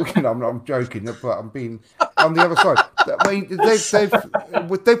 Or I'm joking, but I'm being on the other side. I mean,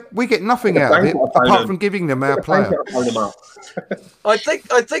 we get nothing out of it apart from giving them our player. I think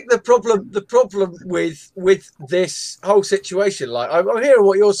the problem with this whole situation, like I'm hearing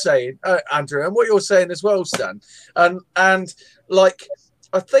what you're saying, Andrew, and what you're saying as well, Stan, and like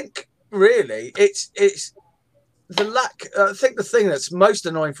I think really it's the lack. I think the thing that's most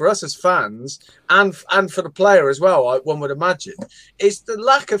annoying for us as fans and for the player as well, one would imagine, is the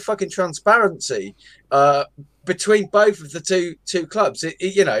lack of fucking transparency between both of the two clubs.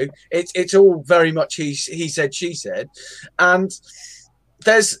 It's all very much he said, she said, and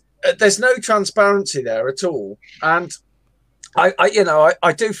there's no transparency there at all. And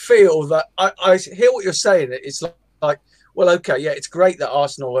I do feel that I hear what you're saying. It's like, well, okay, yeah, it's great that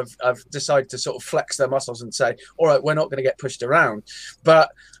Arsenal have decided to sort of flex their muscles and say, all right, we're not going to get pushed around.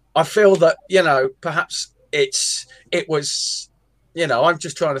 But I feel that, perhaps it was, I'm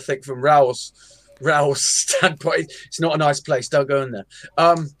just trying to think from Raul's standpoint. It's not a nice place. Don't go in there.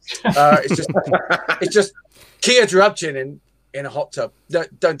 It's just Kia Drabjin in a hot tub.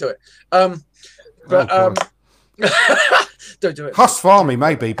 Don't do it. Don't do it. Huss Farmy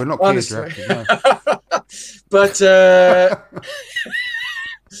maybe, but not Kia Drabjin. No. But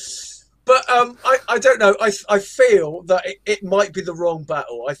I don't know. I feel that it might be the wrong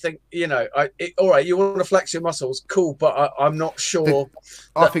battle. I think all right. You want to flex your muscles, cool, but I'm not sure.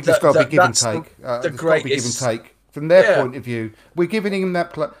 I think there's got to be give and take. The greatest give and take from their point of view. We're giving him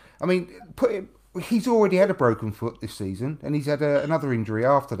that. I mean, he's already had a broken foot this season, and he's had another injury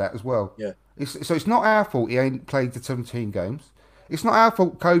after that as well. Yeah. So it's not our fault he ain't played the 17 games. It's not our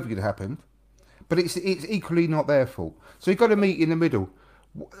fault COVID happened. But it's equally not their fault. So you've got to meet in the middle.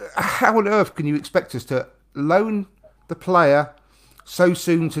 How on earth can you expect us to loan the player so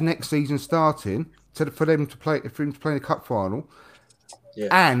soon to next season starting for him to play in the cup final,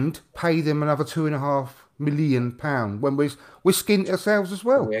 and pay them another £2.5 million when we're skint ourselves as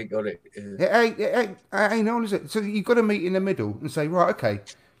well? We ain't got it. It ain't on, is it? So you've got to meet in the middle and say, right, okay,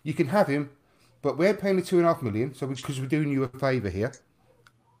 you can have him, but we're paying the £2.5 million, so because we're doing you a favour here.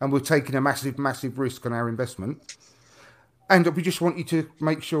 And we're taking a massive, massive risk on our investment. And we just want you to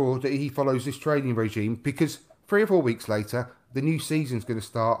make sure that he follows this training regime, because 3 or 4 weeks later, the new season's going to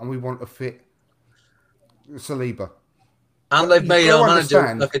start and we want a fit Saliba. And they've made our manager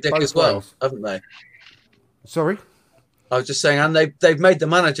look like a dick as well, haven't they? Sorry? I was just saying, and they've made the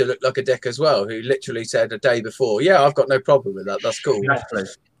manager look like a dick as well, who literally said a day before, yeah, I've got no problem with that. That's cool. Exactly.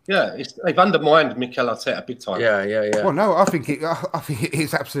 Yeah, they've undermined Mikel Arteta big time. Yeah. Well, no, I think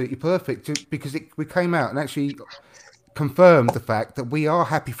it's absolutely perfect because we came out and actually confirmed the fact that we are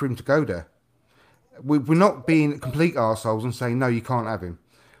happy for him to go there. We're not being complete arseholes and saying, no, you can't have him.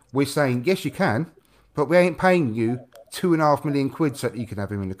 We're saying, yes, you can, but we ain't paying you £2.5 million so that you can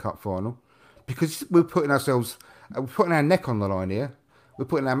have him in the cup final, because we're putting our neck on the line here. We're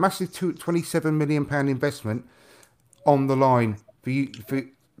putting our massive £27 million investment on the line for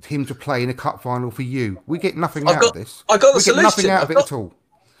him to play in a cup final for you. We get nothing out of this. I got the solution. Get nothing out of it at all.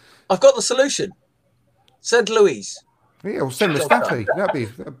 I've got the solution. Send Louise. Yeah, or send Mustafi. That'd be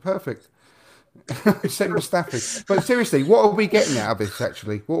perfect. Send Mustafi. But seriously, what are we getting out of this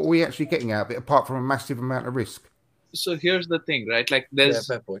actually? What are we actually getting out of it apart from a massive amount of risk? So here's the thing, right? Like there's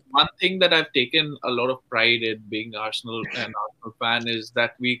one thing that I've taken a lot of pride in being Arsenal fan is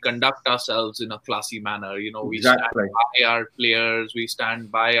that we conduct ourselves in a classy manner. We stand by our players, we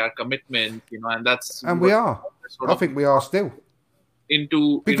stand by our commitment, and that's... And we are. I think we are still.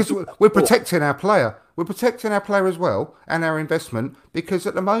 Because we're protecting our player. We're protecting our player as well, and our investment, because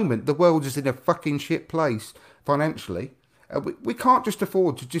at the moment, the world is in a fucking shit place financially. We can't just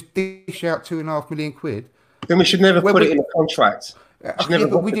afford to just dish out £2.5 million. Then we should never put it in a contract.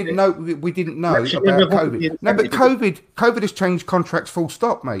 But we didn't know. We didn't know about COVID. No, but COVID has changed contracts full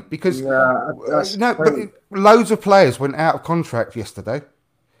stop, mate. Because loads of players went out of contract yesterday,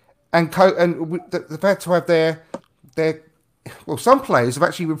 and they've had to have their. Well, some players have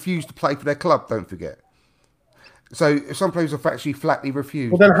actually refused to play for their club. Don't forget. So some players have actually flatly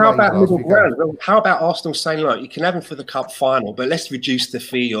refused. Well, then how about middle ground? Well, how about Arsenal saying, look, you can have him for the cup final, but let's reduce the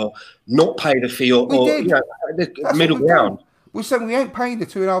fee or not pay the fee or the middle ground. We're saying we ain't paying the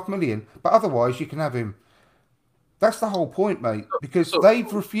 £2.5 million, but otherwise you can have him. That's the whole point, mate, because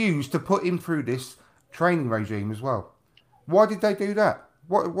they've refused to put him through this training regime as well. Why did they do that?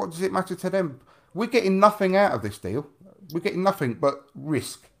 What does it matter to them? We're getting nothing out of this deal. We're getting nothing but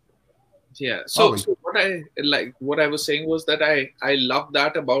risk. Yeah. So what I was saying was that I love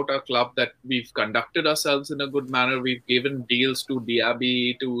that about our club, that we've conducted ourselves in a good manner. We've given deals to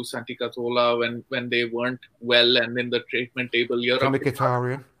Diaby, to Santi Cazorla when they weren't well and in the treatment table year To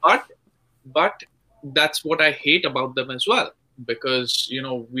Mkhitaryan. But that's what I hate about them as well, because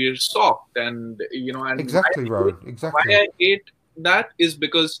we're soft and and exactly, Rowan. Exactly. Why I hate that is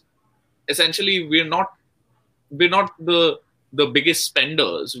because essentially we're not the biggest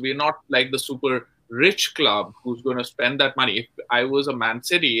spenders. We're not like the super rich club who's going to spend that money. If I was a Man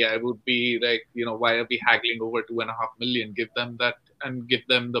City, I would be like, why are we haggling over 2.5 million? Give them that and give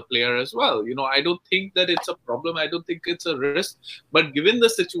them the player as well. I don't think that it's a problem. I don't think it's a risk. But given the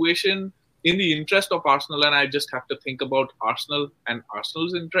situation, in the interest of Arsenal, and I just have to think about Arsenal and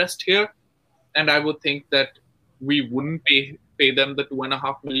Arsenal's interest here, and I would think that we wouldn't pay them the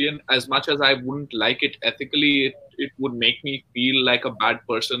 2.5 million. As much as I wouldn't like it ethically, it would make me feel like a bad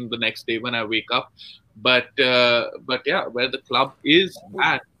person the next day when I wake up. But yeah, where the club is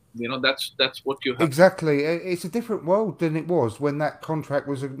at, that's what you have. Exactly. It's a different world than it was when that contract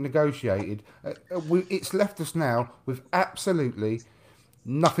was negotiated. It's left us now with absolutely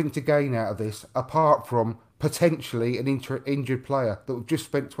nothing to gain out of this, apart from potentially an injured player that we've just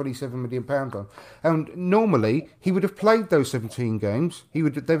spent £27 million on. And normally he would have played those 17 games. They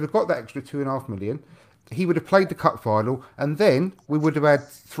would have got that extra 2.5 million. He would have played the cup final, and then we would have had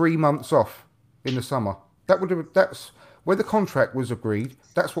 3 months off in the summer. That's where the contract was agreed.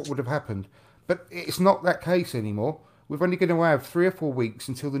 That's what would have happened. But it's not that case anymore. We're only going to have 3 or 4 weeks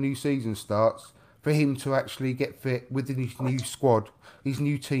until the new season starts for him to actually get fit with his new squad, his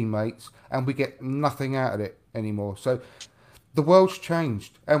new teammates, and we get nothing out of it anymore. So the world's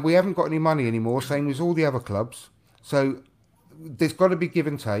changed, and we haven't got any money anymore, same as all the other clubs. So there's got to be give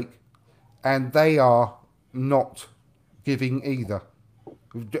and take, and they are not giving either.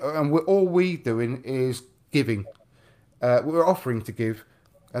 And all we're doing is giving. We're offering to give,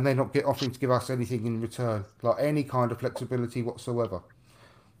 and they're not offering to give us anything in return, like any kind of flexibility whatsoever.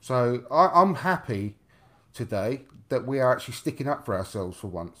 So I'm happy today that we are actually sticking up for ourselves for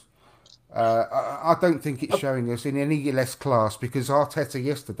once. I don't think it's showing us in any less class, because Arteta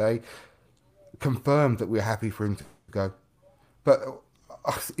yesterday confirmed that we're happy for him to go. But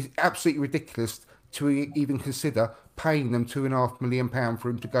it's absolutely ridiculous to even consider paying them £2.5 million for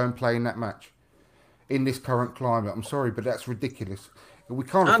him to go and play in that match in this current climate. I'm sorry, but that's ridiculous. We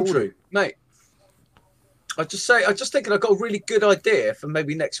can't afford it. Mate, I just thinking I've got a really good idea for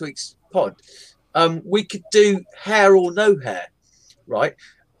maybe next week's pod. We could do hair or no hair, right?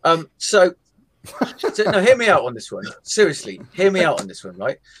 So no, hear me out on this one. Seriously, hear me out on this one,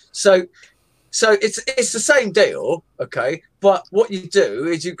 right? So it's the same deal, okay? But what you do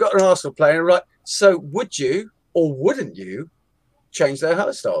is you've got an Arsenal player, right? So would you or wouldn't you change their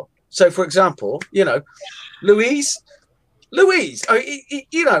hairstyle? So, for example, Luis, he's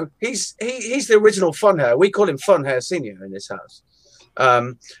the original Fun Hair. We call him Fun Hair Senior in this house.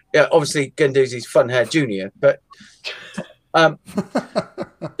 Yeah, obviously Guendouzi's Fun Hair Junior, but they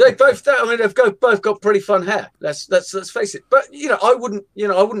both. I mean, they've both got pretty fun hair. Let's face it. But I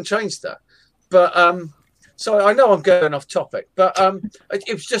wouldn't change that. But so I know I'm going off topic, but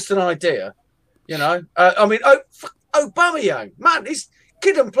it was just an idea. I mean, Aubameyang, man, this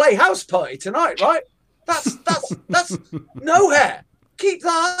kid can play house party tonight, right? That's no hair. Keep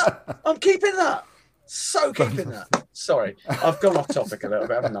that. I'm keeping that. So keeping that. Sorry, I've gone off topic a little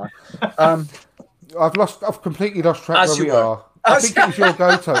bit, haven't I? I've completely lost track where we are. I think it was your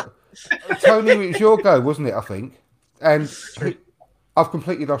go, Tony. It was your go, wasn't it? I think, and I've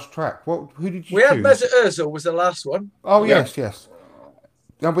completely lost track. Who did you? We had Mesut Ozil was the last one. Oh yes.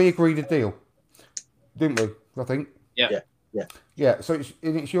 And we agreed a deal, didn't we? I think. Yeah. So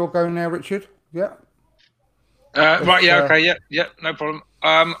it's your go now, Richard. Yeah. Right. Yeah. Okay. Yeah. No problem.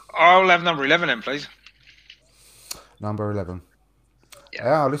 I'll have number 11 then, please. Number 11.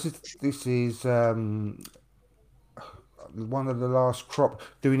 Yeah. This is one of the last crop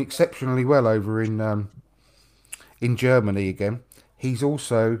doing exceptionally well over in Germany again. He's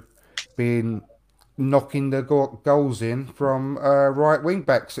also been knocking the goals in from right wing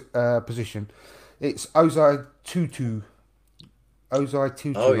back position. It's Ozai Tutu. Oh, I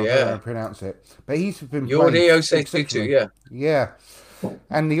don't know how to pronounce it. But he's been playing Ozai Tutu, yeah. Yeah.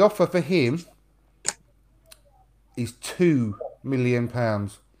 And the offer for him is £2 million.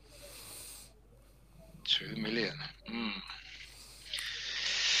 2 million.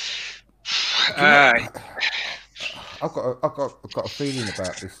 I've got a feeling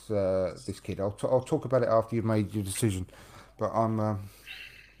about this kid. I'll talk about it after you've made your decision. But I'm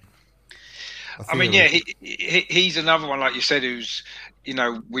I mean, yeah, he's another one, like you said, who's, you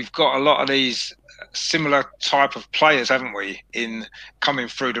know, we've got a lot of these similar type of players, haven't we, in coming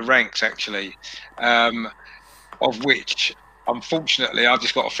through the ranks, actually, of which, unfortunately, I've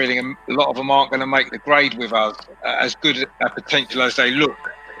just got a feeling a lot of them aren't going to make the grade with us as good a potential as they look.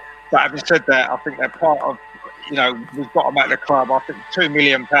 But having said that, I think they're part of, you know, we've got them at the club. I think £2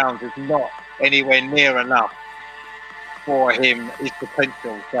 million is not anywhere near enough for him, his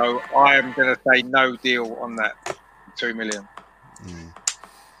potential. So I am going to say no deal on that $2 million.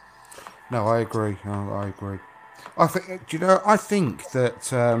 No, I agree. I agree. I think, do you know, I think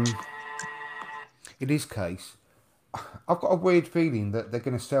that in his case, I've got a weird feeling that they're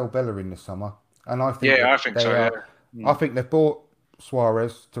going to sell Bellerin this summer. And I think I think so, yeah. I think they've bought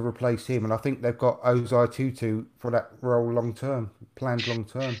Suarez to replace him, and I think they've got Ozai Tutu for that role planned long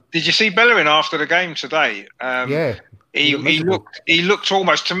term. Did you see Bellerin after the game today? Yeah. He looked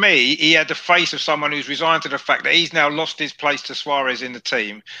almost, to me, he had the face of someone who's resigned to the fact that he's now lost his place to Suarez in the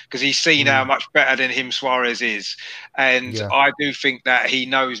team, because he's seen how much better than him Suarez is. And I do think that he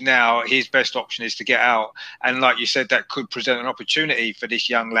knows now his best option is to get out. And like you said, that could present an opportunity for this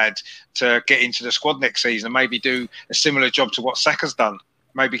young lad to get into the squad next season and maybe do a similar job to what Saka's done.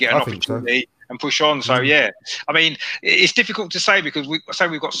 Maybe get an opportunity and push on. So, yeah, I mean, it's difficult to say, because we've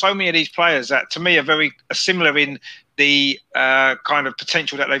got so many of these players that, to me, are similar in the kind of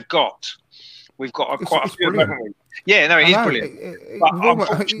potential that they've got. We've got quite a few of them, haven't we? Yeah, no, it is brilliant. But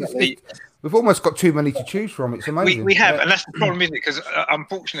unfortunately, we've almost got too many to choose from. It's amazing. We have, and that's the problem, isn't it? Because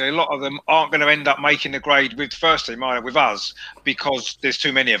unfortunately, a lot of them aren't going to end up making the grade with the first team, either with us, because there's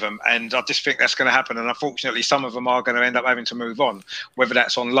too many of them. And I just think that's going to happen. And unfortunately, some of them are going to end up having to move on, whether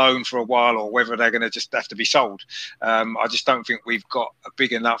that's on loan for a while or whether they're going to just have to be sold. I just don't think we've got a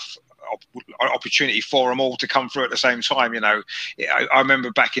big enough opportunity for them all to come through at the same time. You know, I remember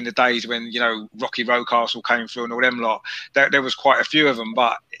back in the days when, you know, Rocky Rocastle came through and all them lot, there was quite a few of them,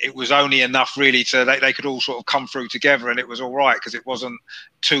 but it was only enough really to they could all sort of come through together, and it was all right, because it wasn't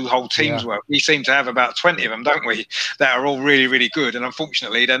two whole teams work. We seem to have about 20 of them, don't we, that are all really, really good, and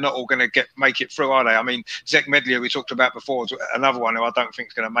unfortunately they're not all going to make it through, are they? I mean, Zech Medley, we talked about before, is another one who I don't think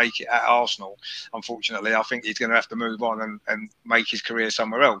is going to make it at Arsenal. Unfortunately, I think he's going to have to move on and make his career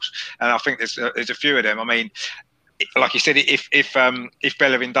somewhere else. And I think there's a few of them. I mean, like you said, if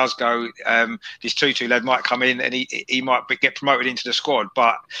Bellerin does go, this Tutu lad might come in and he might get promoted into the squad.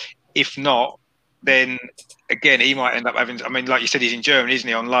 But if not, then again he might end up having. I mean, like you said, he's in Germany, isn't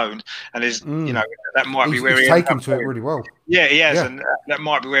he, on loan? And there's, you know, that might be where he's taken to it really well. Yeah, he has, and that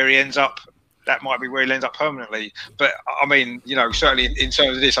might be where he ends up. That might be where he ends up permanently. But I mean, you know, certainly in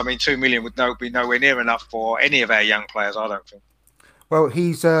terms of this, I mean, $2 million would be nowhere near enough for any of our young players, I don't think. Well,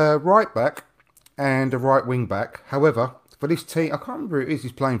 he's a right back and a right wing back. However, for this team, I can't remember who it is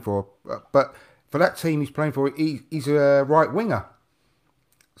he's playing for, but for that team he's playing for, he's a right winger.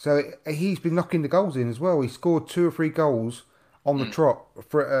 So he's been knocking the goals in as well. He scored 2 or 3 goals on the trot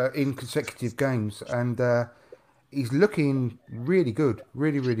for in consecutive games, and he's looking really good,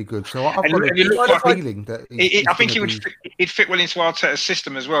 really, really good. So I've got a feeling that I think he'd fit well into Arteta's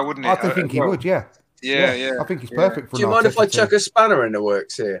system as well, wouldn't it? I think he would, yeah. Yeah. I think he's perfect for. Do you mind if I chuck a spanner in the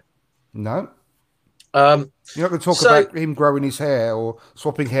works here? No. You're not going to talk about him growing his hair or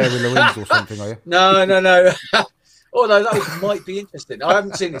swapping hair with Louise or something, are you? No. Although that might be interesting. I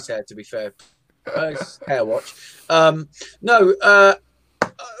haven't seen his hair, to be fair. Hair watch.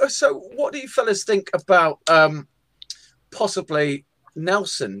 So what do you fellas think about possibly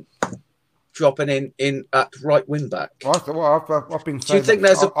Nelson dropping in at right wing back? I've been saying. Do you think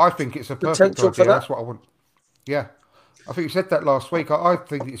there's I think it's a perfect idea. That's what I want. Yeah, I think you said that last week. I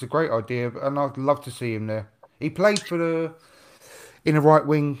think it's a great idea, and I'd love to see him there. He played in a right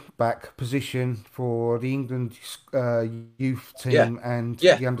wing back position for the England youth team and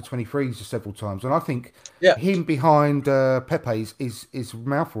the under 23s several times, and I think him behind Pepe's is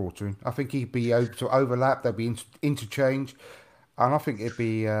mouth-watering. I think he'd be able to overlap. There'd be interchange. And I think it'd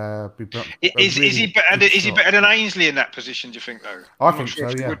be. Is he better than Ainsley in that position? Do you think, though? I think so.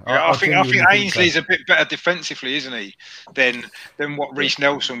 Yeah. I think Ainsley's a bit better defensively, isn't he, than what Reece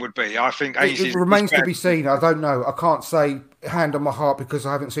Nelson would be? I think Ainsley. It remains to be seen. I don't know. I can't say hand on my heart because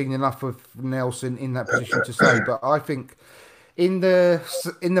I haven't seen enough of Nelson in that position to say. But I think in the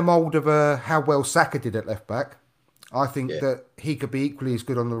mould of how well Saka did at left back, I think that he could be equally as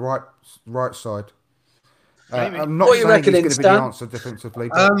good on the right side. I'm not saying he's going to be the answer defensively.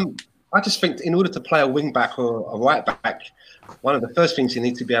 I just think in order to play a wing back or a right back, one of the first things you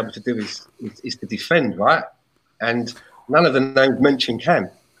need to be able to do is to defend, right? And none of the names mentioned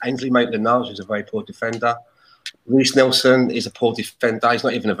can. Ainsley Maitland-Niles is a very poor defender. Reece Nelson is a poor defender. He's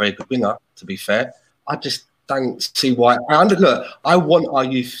not even a very good winger, to be fair. I just don't see why. Look, I want our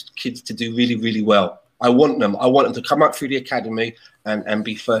youth kids to do really, really well. I want them to come up through the academy and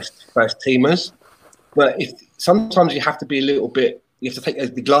be first teamers. But sometimes you have to be a little bit, you have to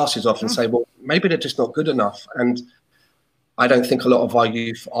take the glasses off and say, well, maybe they're just not good enough. And I don't think a lot of our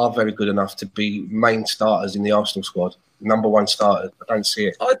youth are very good enough to be main starters in the Arsenal squad. Number one starters. I don't see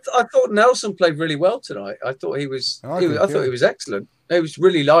it. I thought Nelson played really well tonight. I thought he was. I thought he was excellent. He was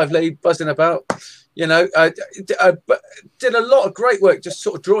really lively, buzzing about. You know, did a lot of great work, just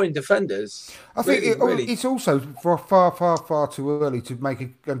sort of drawing defenders. I think it's also far too early to make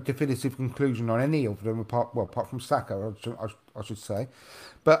a definitive conclusion on any of them, apart from Saka, I should say.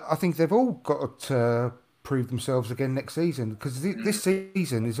 But I think they've all got to prove themselves again next season, because this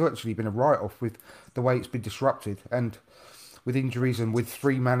season has actually been a write-off with the way it's been disrupted and with injuries and with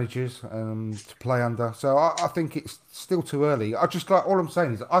 3 managers to play under. So I think it's still too early. All I'm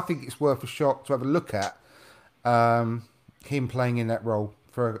saying is I think it's worth a shot to have a look at him playing in that role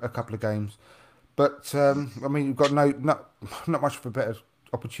for a couple of games. But I mean, we've got not much of a better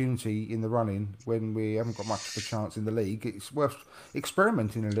opportunity in the running when we haven't got much of a chance in the league. It's worth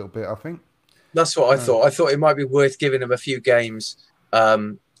experimenting a little bit, I think. That's what I thought. I thought it might be worth giving him a few games,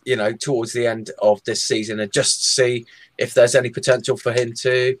 you know, towards the end of this season, and just see if there's any potential for him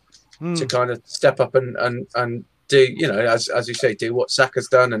to kind of step up and do, you know, as you say, do what Saka's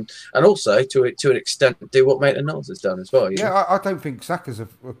done, and also to an extent do what Maitland-Niles has done as well. Yeah, I don't think Saka's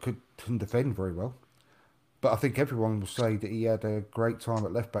can defend very well, but I think everyone will say that he had a great time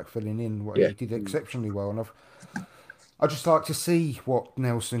at left back filling in. He did exceptionally well, and I'd just like to see what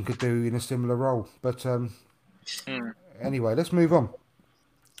Nelson could do in a similar role. But anyway, let's move on.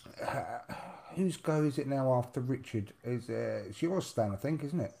 Whose go is it now after Richard? It's yours, Stan, I think,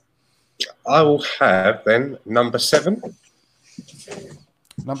 isn't it? I will have then number 7.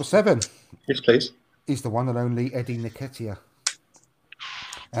 Number 7. Yes, please. Is the one and only Eddie Nketiah.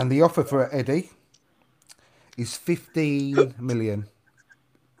 And the offer for Eddie is 15 million.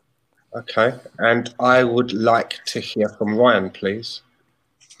 Okay, and I would like to hear from Ryan, please.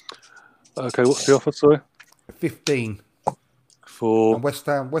 Okay, what's the offer, sorry? 15. For and West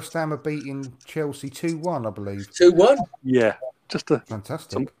Ham are beating Chelsea 2-1, I believe. 2-1? Yeah,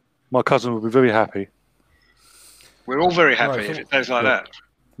 fantastic. My cousin will be very happy. We're all very happy if it goes like that.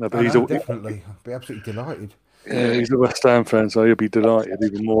 No, but definitely. I'd be absolutely delighted. Yeah, he's a West Ham fan, so he'll be delighted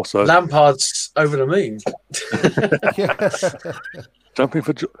even more so. Lampard's over the moon. Jumping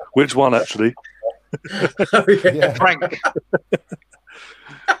for which one, actually? Frank.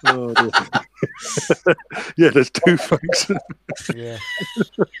 Oh, yeah, there's 2 Franks. Yeah.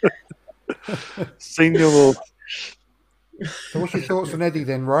 Senior or... So what's your thoughts on Eddie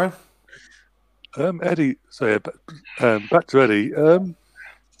then, Ryan? Eddie, so yeah, back to Eddie.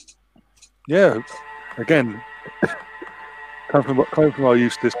 Yeah, again, coming from our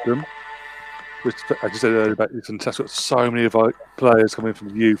youth system, which, as you said earlier, it's fantastic. Got so many of our players coming from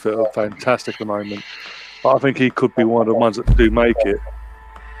the youth that are fantastic at the moment. But I think he could be one of the ones that do make it.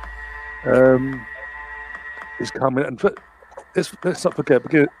 He's coming, and let's not forget,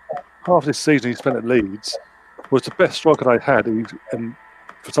 because half this season he spent at Leeds was the best striker they had, and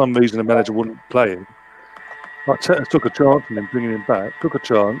for some reason the manager wouldn't play him. Arteta took a chance on him, bringing him back, took a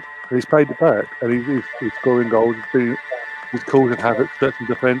chance, and he's paid it back, and he's scoring goals, he's causing havoc, stretching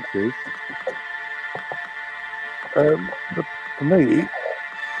defences. For me,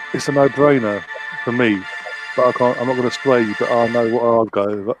 it's a no-brainer for me, but I'm not going to sway you, but I know what I'd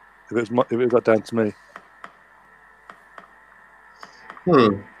go if it was down to me.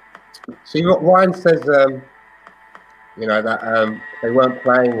 See what Ryan says. You know that they weren't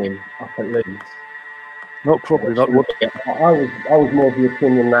playing him up at Leeds. Not properly. Not what. I was more of the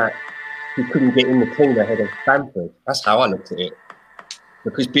opinion that he couldn't get in the team ahead of Bamford. That's how I looked at it.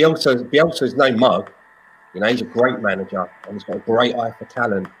 Because Bielsa's no mug. You know, he's a great manager and he's got a great eye for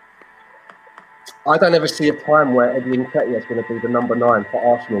talent. I don't ever see a time where Eddie Nketiah is going to be the number 9 for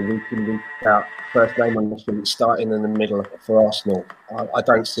Arsenal week in, week out. First name on the street, starting in the middle for Arsenal. I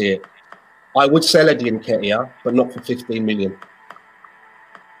don't see it. I would sell Eddie Nketiah, but not for 15 million.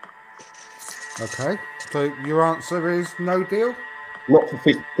 Okay, so your answer is no deal? Not for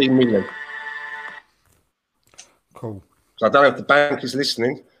 15 million. Cool. So I don't know if the bank is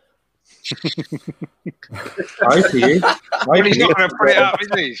listening. I hope he is. Well, he's not going to put it up, is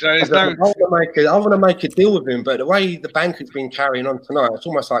he? So there's no... I want to make a deal with him, but the way the bank has been carrying on tonight, it's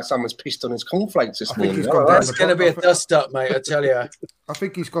almost like someone's pissed on his cornflakes this morning. That's going to be a dust up, mate, I tell you. I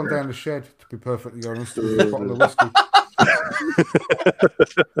think he's gone down the shed, to be perfectly honest, with a bottle of whiskey.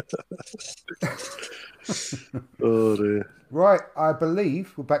 Oh dear. Right, I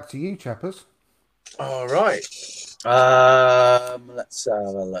believe we're back to you, chappers. All right. Let's have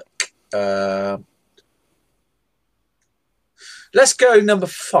a look. Let's go number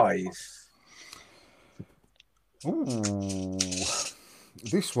 5. Ooh.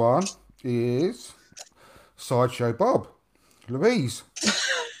 This one is Sideshow Bob. Louise.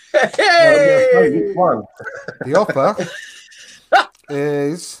 Hey! The offer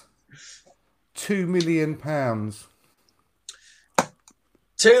is £2 million. £2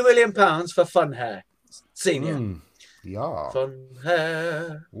 million for Fun Hair Senior. Yeah. Fun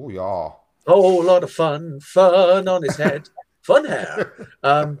Hair. Oh, yeah. Whole lot of fun on his head. Fun Hair.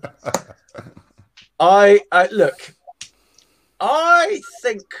 I look. I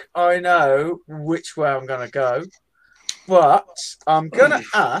think I know which way I'm going to go, but I'm going to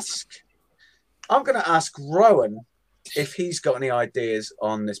ask Rowan if he's got any ideas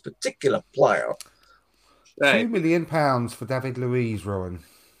on this particular player. Right. £2 million for David Luiz, Rowan.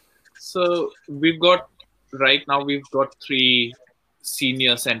 So we've got 3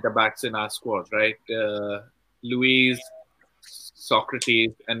 senior centre backs in our squad, right? Luiz,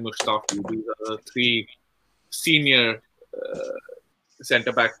 Socrates, and Mustafi. These are the 3 senior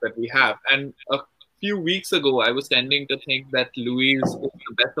centre backs that we have. And a few weeks ago, I was tending to think that Luiz is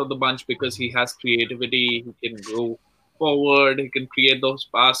the best of the bunch because he has creativity. He can go forward. He can create those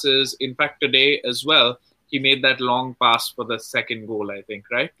passes. In fact, today as well, he made that long pass for the second goal, I think,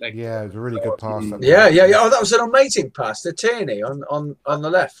 right? Yeah, it was a really good pass. Yeah. Oh, that was an amazing pass to Tierney on the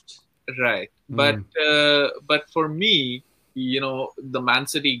left. Right. But for me, the Man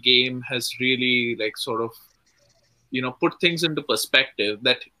City game has really put things into perspective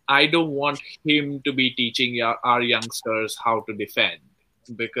that I don't want him to be teaching our youngsters how to defend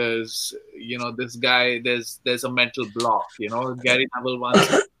because, this guy, there's a mental block, Gary Neville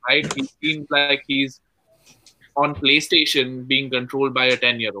once, right? He seems like he's on PlayStation being controlled by a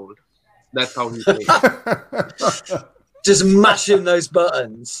 10-year-old. That's how he plays. Just mashing those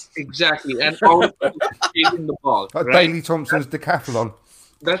buttons. Exactly. And always chasing the ball. Like right? Daley Thompson's decathlon.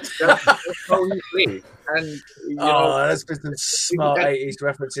 That's how he plays. And there's been some smart 80s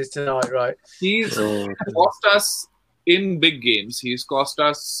references tonight, right? He's cost us in big games. He's cost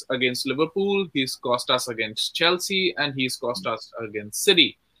us against Liverpool, he's cost us against Chelsea, and he's cost us against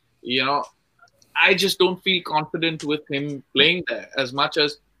City. I just don't feel confident with him playing there as much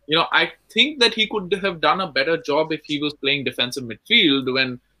as, I think that he could have done a better job if he was playing defensive midfield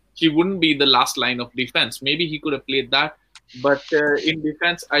when he wouldn't be the last line of defense. Maybe he could have played that. But in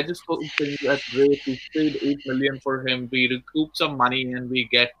defense, I just don't think that's great. We paid $8 million for him. We recoup some money and we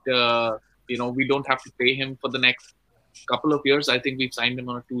get, we don't have to pay him for the next couple of years. I think we've signed him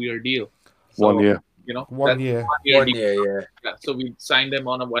on a 2-year deal. So, 1 year. 1 year. 1 year, yeah. So we signed him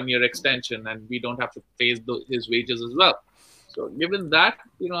on a 1-year extension and we don't have to pay his wages as well. So given that,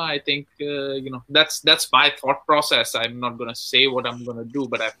 I think, that's my thought process. I'm not going to say what I'm going to do,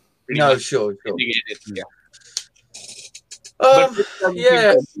 but I've pretty much sure. indicated. Yeah.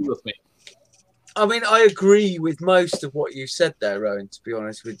 Yeah. I mean, I agree with most of what you said there, Rowan, to be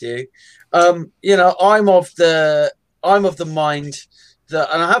honest with you. I'm of the mind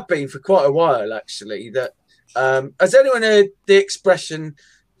that, and I have been for quite a while actually, that has anyone heard the expression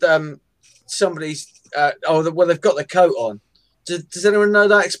somebody's they've got the coat on? Does anyone know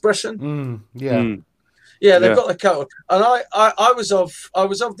that expression? Yeah, they've got the coat on. And I was of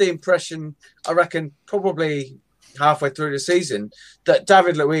the impression, I reckon probably halfway through the season, that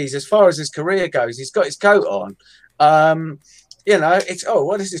David Luiz, as far as his career goes, he's got his coat on. It's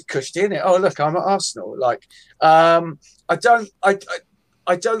what is this cushy, isn't it? Oh, look, I'm at Arsenal. I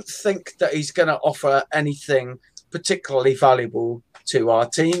don't think that he's going to offer anything particularly valuable to our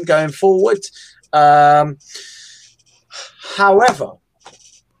team going forward. However,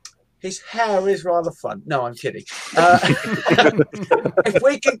 his hair is rather fun. No, I'm kidding. If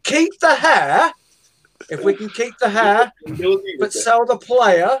we can keep the hair, but sell the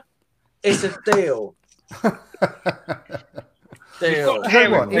player, it's a deal. We've got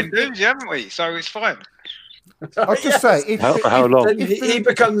hair in dudes, haven't we? So it's fine. I'll just say, for how long? He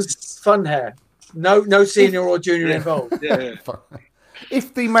becomes Fun Hair. No senior or junior involved. Yeah.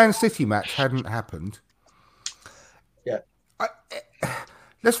 If the Man City match hadn't happened,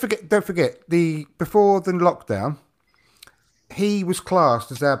 don't forget before the lockdown, he was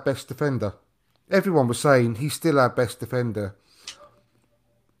classed as our best defender. Everyone was saying he's still our best defender,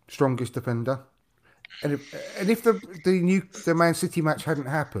 strongest defender. And if the Man City match hadn't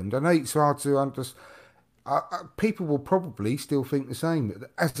happened, I know it's hard to understand. People will probably still think the same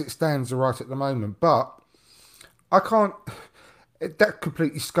as it stands right at the moment. But I can't. that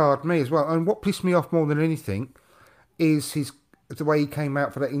completely scarred me as well. And what pissed me off more than anything is the way he came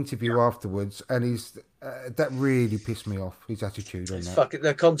out for that interview afterwards, and that really pissed me off. His attitude on It's that. fucking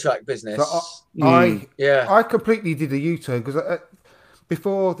the contract business. So I completely did a U-turn because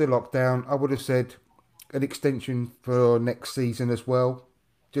before the lockdown, I would have said an extension for next season as well,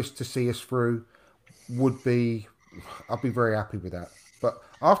 just to see us through. I'd be very happy with that. But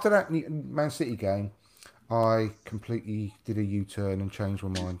after that Man City game, I completely did a U-turn and changed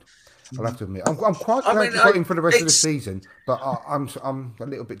my mind. I'll have to admit, I'm quite glad we got him for the rest of the season, but I'm a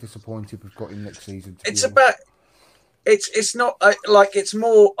little bit disappointed we've got him next season. It's not like it's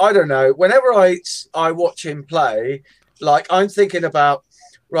more. I don't know. Whenever I watch him play, like I'm thinking about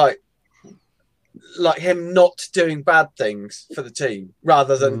like him not doing bad things for the team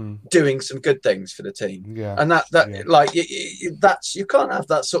rather than doing some good things for the team. Yeah, and like that's you can't have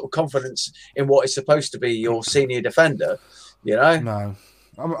that sort of confidence in what is supposed to be your senior defender. You know, no.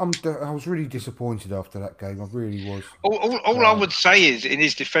 I was really disappointed after that game. I really was. All I would say is, in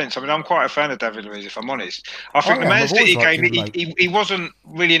his defence, I mean, I'm quite a fan of David Luiz, if I'm honest. I think the Man City game, he wasn't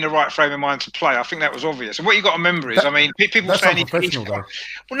really in the right frame of mind to play. I think that was obvious. And what you got to remember is, I mean, people saying he's well,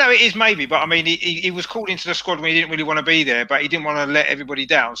 no, it is maybe, but I mean, he was called into the squad when he didn't really want to be there, but he didn't want to let everybody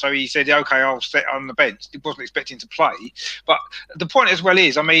down. So he said, "Okay, I'll sit on the bench." He wasn't expecting to play. But the point as well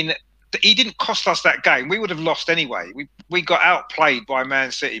is, I mean, he didn't cost us that game. We would have lost anyway. We got outplayed by Man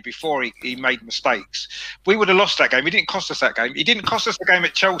City before he made mistakes. We would have lost that game. He didn't cost us that game. He didn't cost us the game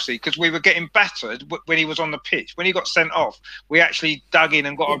at Chelsea because we were getting battered when he was on the pitch. When he got sent off, we actually dug in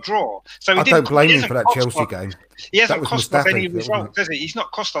and got a draw. So I don't blame him for that Chelsea game. He hasn't cost us any results, has he? He's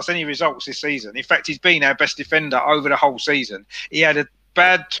not cost us any results this season. In fact, he's been our best defender over the whole season. He had a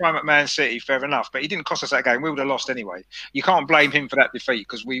bad time at Man City, fair enough, but he didn't cost us that game. We would have lost anyway. You can't blame him for that defeat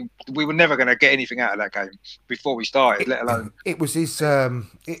because we were never going to get anything out of that game before we started, let alone. It was his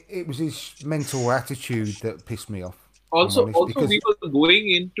mental attitude that pissed me off. Also, we were going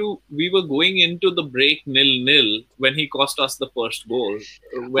into the break 0-0 when he cost us the first goal.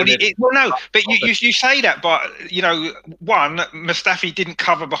 But you say that, but you know, one, Mustafi didn't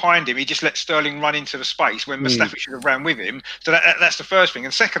cover behind him. He just let Sterling run into the space when Mustafi should have ran with him. So that's the first thing.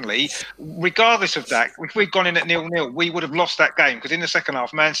 And secondly, regardless of that, if we'd gone in at 0-0, we would have lost that game because in the second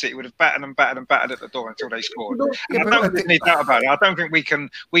half, Man City would have battered at the door until they scored. I don't think there's any doubt about it. I don't think we can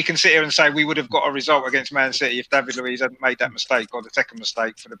sit here and say we would have got a result against Man City if David Luiz hadn't made that mistake or the second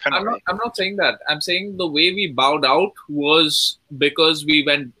mistake for the penalty. I'm not saying that. I'm saying the way we bowed out was because we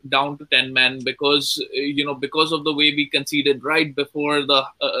went down to 10 men, because because of the way we conceded right before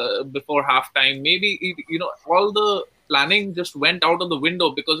before halftime. Maybe all the planning just went out of the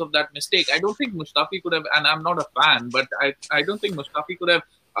window because of that mistake. I don't think Mustafi could have, and I'm not a fan, but I don't think Mustafi could have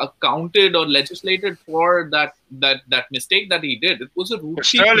accounted or legislated for that mistake that he did. It was a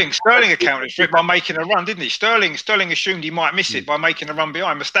routine. Sterling accounted for it by making a run, didn't he? Sterling assumed he might miss it by making a run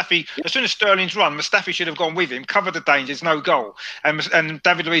behind Mustafi. As soon as Sterling's run, Mustafi should have gone with him, covered the dangers, no goal, and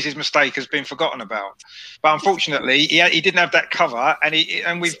David Luiz's mistake has been forgotten about. But unfortunately, he didn't have that cover,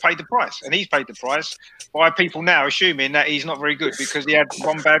 and we've paid the price, and he's paid the price by people now assuming that he's not very good because he had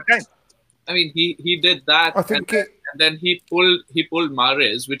one bad game. I mean, he did that. I think and then he pulled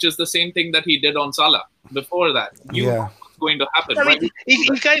Mahrez, which is the same thing that he did on Salah before that. Knew what was going to happen. No,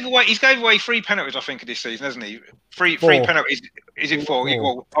 he gave away 3 penalties, I think, this season, hasn't he? Three penalties. Is it 4?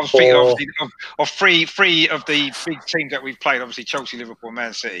 Well, I was thinking obviously of three of the big teams that we've played. Obviously, Chelsea, Liverpool,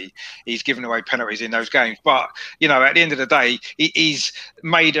 Man City. He's given away penalties in those games. But at the end of the day, he's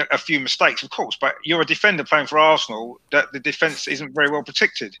made a few mistakes, of course. But you're a defender playing for Arsenal. That the defence isn't very well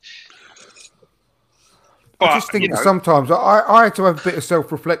protected. I just think sometimes I had to have a bit of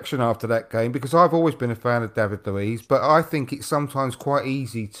self-reflection after that game because I've always been a fan of David Luiz, but I think it's sometimes quite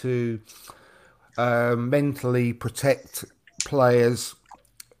easy to mentally protect players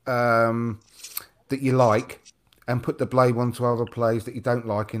that you like and put the blame onto other players that you don't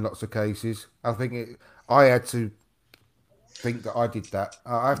like in lots of cases. I think I had to think that I did that.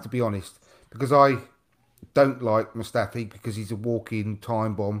 I have to be honest because I don't like Mustafi because he's a walking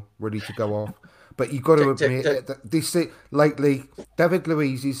time bomb ready to go off. But you've got to admit that lately, David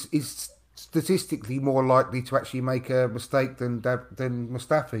Luiz is statistically more likely to actually make a mistake than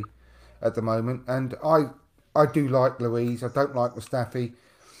Mustafi at the moment. And I do like Luiz. I don't like Mustafi.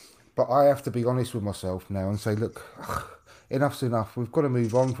 But I have to be honest with myself now and say, look, enough's enough. We've got to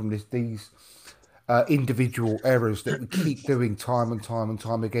move on from these individual errors that we keep doing time and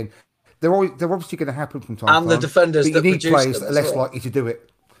time again. They're obviously going to happen from time to time. And the defenders that you need players that are less likely to do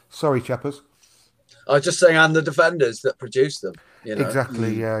it. Sorry, chappers. I was just saying, and the defenders that produce them.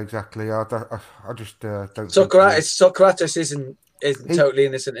 Exactly, yeah, exactly. I just don't. Socrates isn't isn't totally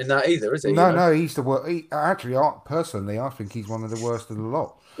innocent in that either, is he? No, he's the worst. Actually, personally, I think he's one of the worst of the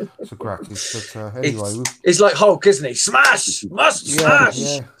lot. Socrates, but anyway, it's like Hulk, isn't he? Smash, smash.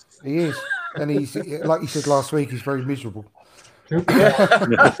 Yeah, he is, and he's like you said last week. He's very miserable. Oh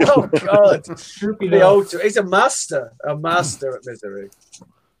God, he's a master at misery.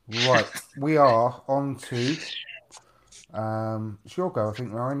 Right, we are on to it's your go, I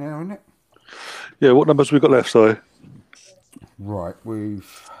think, Ryan, now, isn't it? Yeah, what numbers have we got left, sorry? Right,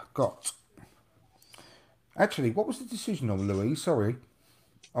 we've got... Actually, what was the decision on Louise? Sorry.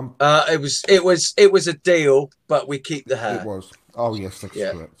 It was a deal, but we keep the hair. It was. Oh, yes, that's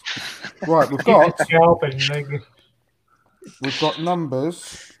correct. Right, we've got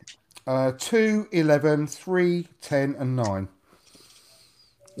numbers 2, 11, 3, 10, and 9.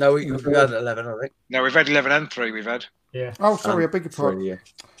 No, we've had 11, I think. No, we've had 11 and 3, we've had. Yeah. Oh, sorry, I beg your pardon. 3, yeah.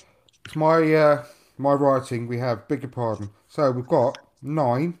 It's my writing. We have, beg your pardon. So we've got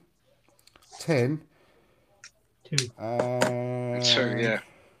 9, 10, 2. 2, yeah.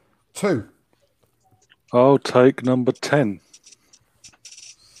 2. I'll take number 10.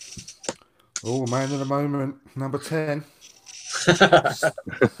 Oh, man of the moment. Number 10.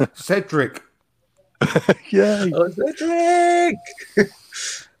 Cedric. Yay. Oh, Cedric!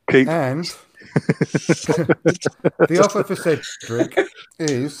 Keep. And the offer for Cedric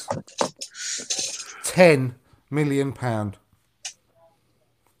is £10 million.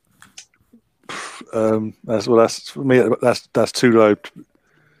 That's for me. That's too low.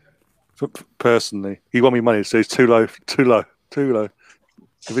 Personally, he won me money, so it's too low. If the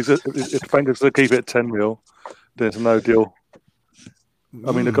bankers going to keep it at 10 mil, then it's a no deal.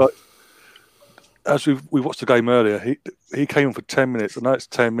 I mean, the guy. As we watched the game earlier, he came on for 10 minutes. I know it's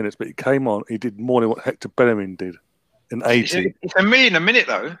 10 minutes, but he came on. He did more than what Hector Bellerin did in 80. It's $1 million a minute,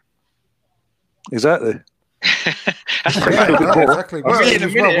 though. Exactly. Exactly. Well, it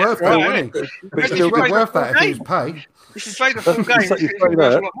was well worth that, wasn't it? But it's still well worth that if he was paid. If you play the full game, it's worth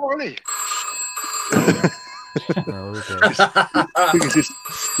a lot more, isn't it?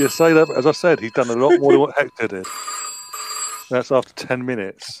 You say that, as I said, he's done a lot more than what Hector did. That's after 10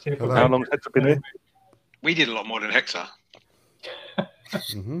 minutes. How long has Hector been here? We did a lot more than Hector.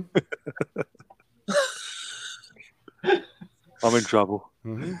 Mm-hmm. I'm in trouble.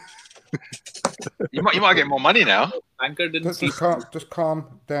 Mm-hmm. You might get more money now. Banker didn't just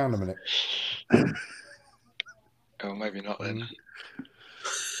calm down a minute. Oh, maybe not then.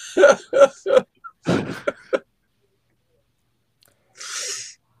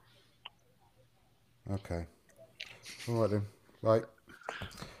 Okay. All right then.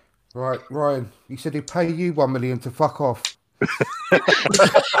 Right, Ryan. He said he'd pay you $1 million to fuck off.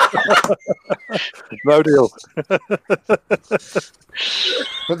 No deal.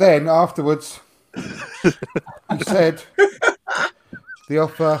 But then afterwards, he said the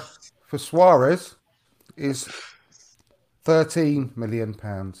offer for Suarez is £13 million.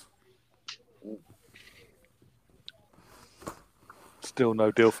 Still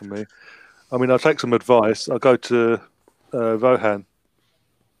no deal for me. I mean, I'll take some advice. I'll go to Rohan.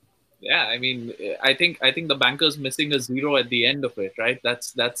 Yeah, I mean, I think the banker's missing a 0 at the end of it, right?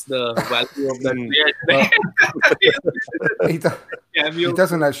 That's the value of that. He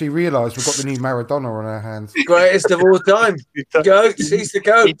doesn't actually realise we've got the new Maradona on our hands. Greatest of all time. Goat. He's the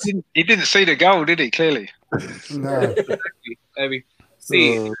goat. He didn't see the goal, did he? Clearly. No. Exactly. I mean,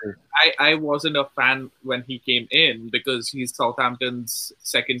 see, I wasn't a fan when he came in because he's Southampton's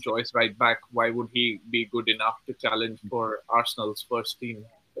second choice right back. Why would he be good enough to challenge for Arsenal's first team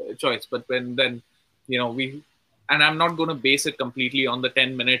choice? But when then, and I'm not going to base it completely on the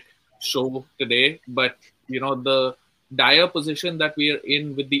 10-minute show today, but the dire position that we are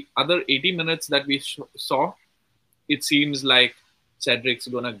in with the other 80 minutes that we saw, it seems like Cedric's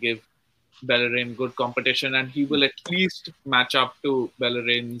going to give Bellerin good competition, and he will at least match up to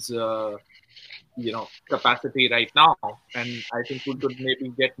Bellerin's capacity right now. And I think we could maybe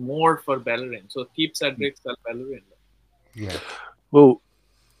get more for Bellerin. So keep Cedric, sell Bellerin. Yeah. Well,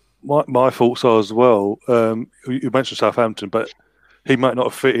 my thoughts are as well. You mentioned Southampton, but he might not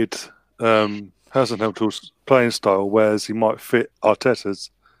have fitted Hasenhüttl's playing style, whereas he might fit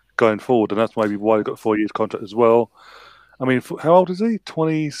Arteta's going forward, and that's maybe why he got a 4-year contract as well. I mean, how old is he?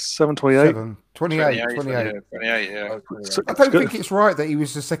 27, 28? 28, yeah. I don't think it's right that he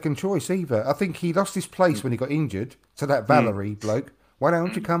was the second choice either. I think he lost his place when he got injured to that Valerie bloke. Why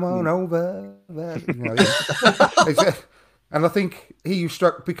don't you come on over? And I think he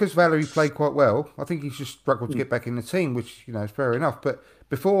struck, because Valerie played quite well, I think he's just struggled to get back in the team, which, is fair enough. But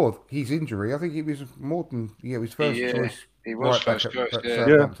before his injury, I think it was more than, his first choice. He was right first choice,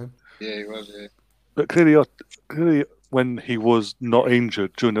 Southampton. Yeah, he was, yeah. But clearly when he was not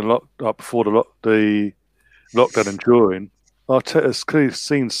injured during before the lockdown and during, Arteta's clearly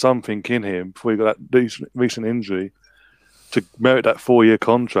seen something in him before he got that recent injury to merit that 4-year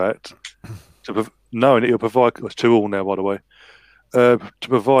contract, knowing that he'll provide. It's 2-2 now, by the way. To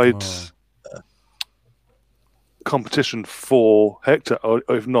provide competition for Hector, or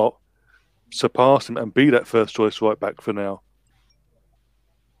if not, surpass him and be that first choice right back for now.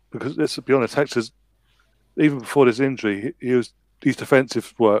 Because let's be honest, Hector's, even before this injury, his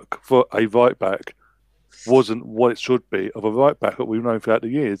defensive work for a right back wasn't what it should be of a right back that we've known throughout the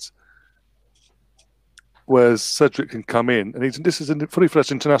years. Whereas Cedric can come in, and this is a fully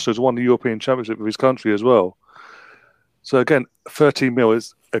fledged international, has won the European Championship with his country as well. So again, 13 mil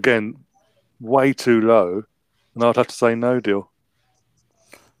is again way too low, and I'd have to say no deal.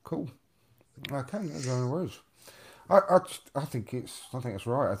 Cool. Okay, no worries. I think that's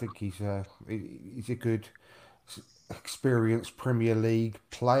right. I think he's a good, experienced Premier League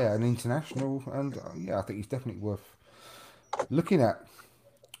player, an international, and I think he's definitely worth looking at.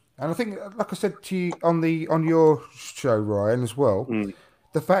 And I think, like I said to you on your show, Ryan, as well,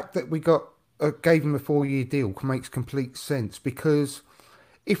 the fact that we gave him a 4-year deal makes complete sense, because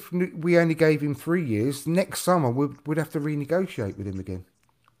if we only gave him 3 years, next summer we'd have to renegotiate with him again.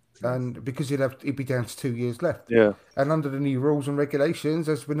 And because he'd be down to 2 years left. Yeah. And under the new rules and regulations,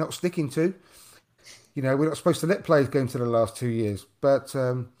 as we're not sticking to, we're not supposed to let players go into the last 2 years. But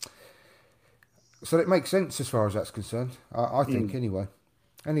so it makes sense as far as that's concerned, I think, anyway.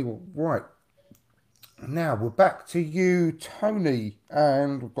 Anyway, right. Now we're back to you, Tony,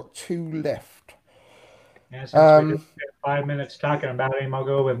 and we've got 2 left. Yeah, since we just spent 5 minutes talking about him, I'll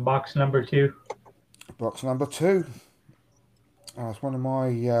go with box number 2. Box number 2. It's one of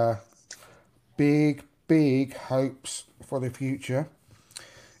my big hopes for the future.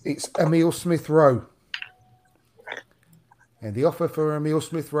 It's Emile Smith Rowe. And the offer for Emile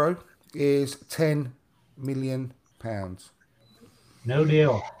Smith Rowe is £10 million. No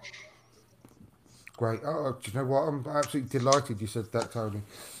deal. Great. Oh, do you know what? I'm absolutely delighted you said that, Tony.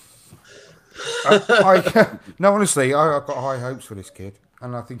 No, honestly, I've got high hopes for this kid.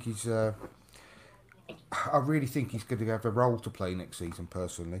 And I think he's... I really think he's going to have a role to play next season,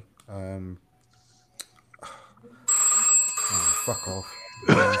 personally. Fuck off.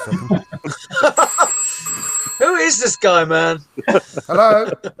 Who is this guy, man?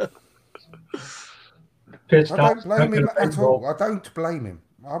 Hello? I I don't blame him at all. I don't blame him.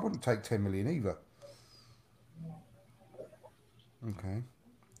 I wouldn't take 10 million either. Okay.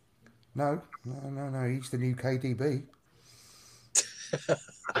 No. He's the new KDB.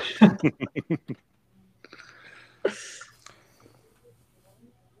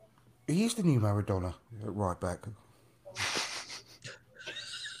 He is the new Maradona at right back.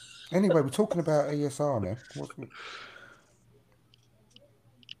 Anyway, we're talking about ESR now.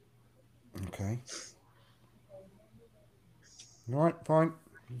 Okay. All right, fine.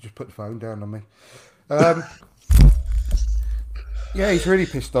 You just put the phone down on me. Yeah, he's really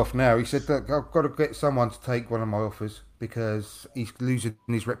pissed off now. He said, look, I've got to get someone to take one of my offers because he's losing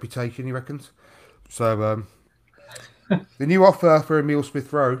his reputation, he reckons. So, the new offer for Emile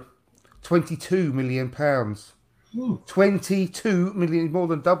Smith Rowe, £22 million. Ooh. 22 million, more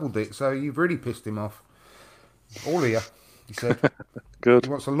than doubled it. So you've really pissed him off. All of you, he said. Good. He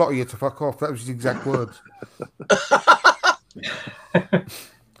wants a lot of you to fuck off. That was his exact words.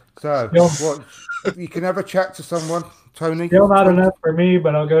 So, what? You can have a chat to someone, Tony. Still not enough for me,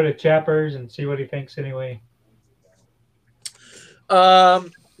 but I'll go to Chappers and see what he thinks anyway.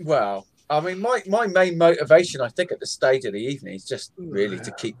 Well, I mean, my main motivation, I think, at the stage of the evening is just really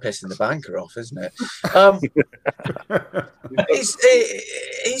to keep pissing the banker off, isn't it?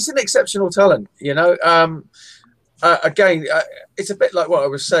 He's an exceptional talent, you know. Again, it's a bit like what I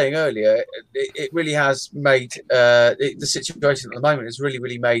was saying earlier. It really has made the situation at the moment has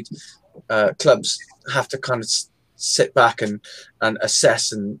really made clubs have to kind of sit back and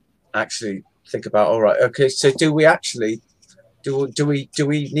assess and actually think about, all right, okay, so do we actually do we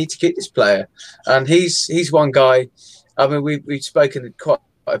need to keep this player? And he's one guy. I mean, we've spoken quite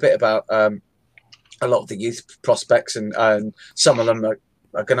a bit about a lot of the youth prospects, and some of them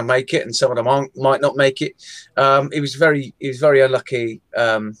are going to make it, and some of them might not make it. He was very unlucky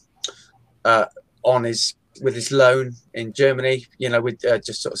with his loan in Germany. You know, with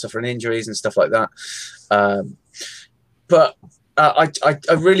just sort of suffering injuries and stuff like that. But I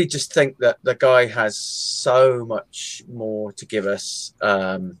really just think that the guy has so much more to give us.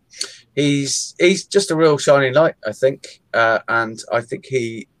 He's just a real shining light, I think, and I think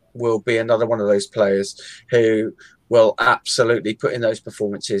he will be another one of those players who will absolutely put in those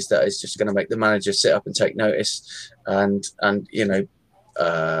performances that is just going to make the manager sit up and take notice, and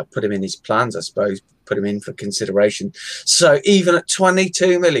put him in his plans, I suppose, put him in for consideration. So even at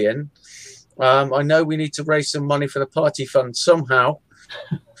 22 million, I know we need to raise some money for the party fund somehow.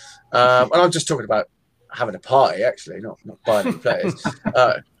 And I'm just talking about having a party, actually, not buying any players.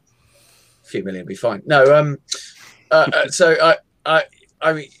 A few million would be fine. No, so I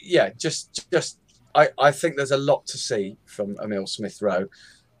mean, yeah, just I think there's a lot to see from Emile Smith Rowe.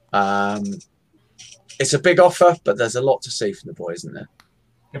 It's a big offer, but there's a lot to see from the boy, isn't there?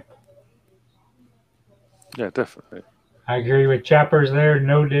 Yep. Yeah, definitely. I agree with Chappers there.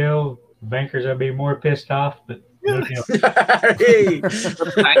 No deal. Bankers will be more pissed off, but no deal. The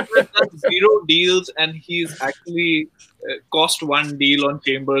banker does 0 deals, and he's actually cost 1 deal on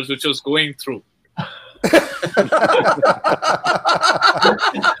Chambers, which was going through.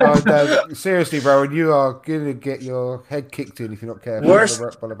 Oh, no, seriously, Rowan, you are going to get your head kicked in if you're not careful. Worst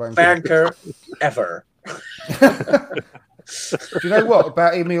banker ever. Do you know what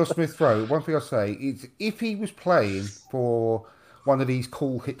about Emile Smith Rowe? One thing I'll say is if he was playing for one of these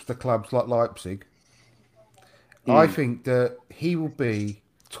cool hipster clubs like Leipzig, I think that he will be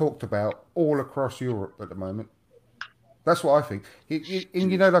talked about all across Europe at the moment. That's what I think.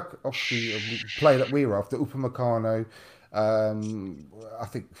 And you know, like obviously a player that we were after, Upamecano. I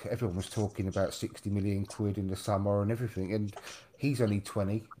think everyone was talking about 60 million quid in the summer and everything, and he's only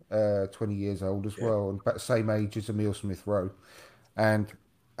 20 years old as well, and about the same age as Emile Smith Rowe. And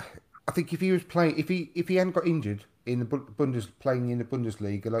I think if he was playing, if he hadn't got injured in the playing in the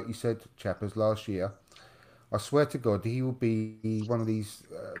Bundesliga, like you said, Chappers, last year, I swear to God, he will be one of these,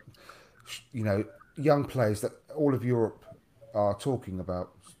 young players that all of Europe are talking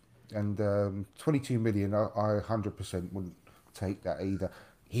about. And 22 million, I 100% wouldn't take that either.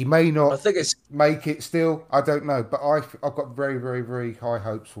 He may not make it still. I don't know. But I've got very, very, very high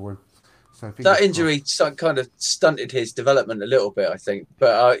hopes for him. So that injury kind of stunted his development a little bit, I think.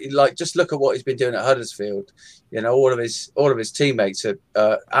 But just look at what he's been doing at Huddersfield. You know, all of his teammates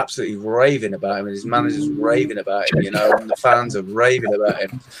are absolutely raving about him, and his manager's raving about him. You know, and the fans are raving about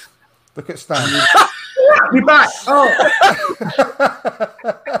him. Look at Stan. You're back. Oh,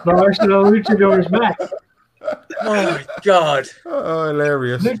 Arsenal Luchador's back. Oh my God. Oh,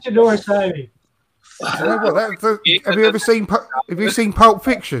 hilarious. Luchador signing. You know what? Have you ever seen? Have you seen Pulp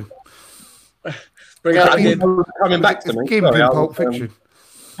Fiction? Bring out coming back to me. Gimp in Pulp Fiction.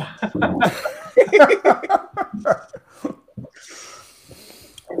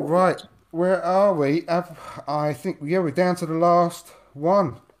 Right, where are we? I think we're down to the last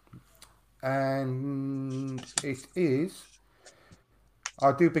one, and it is.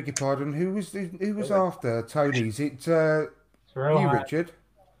 I do beg your pardon. Who was after Tony? Is it you, Richard,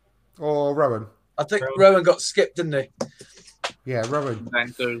 or Rowan? I think Rowan got skipped, didn't he? Yeah, Rowan.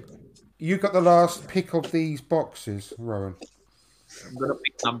 You got the last pick of these boxes, Rowan. I'm gonna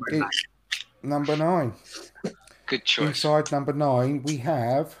pick number 9. Number 9. Good choice. Inside number 9, we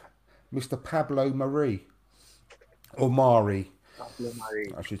have Mr. Pablo Mari, or Mari,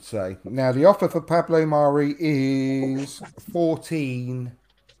 I should say. Now, the offer for Pablo Mari is £14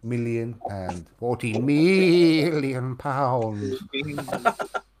 million. £14 million.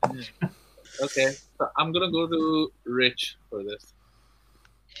 Okay, so I'm gonna go to Rich for this.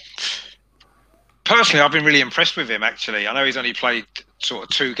 Personally, I've been really impressed with him, actually. I know he's only played sort of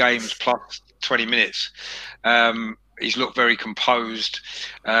 2 games plus 20 minutes. He's looked very composed.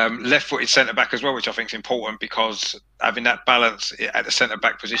 Left-footed centre-back as well, which I think is important because having that balance at the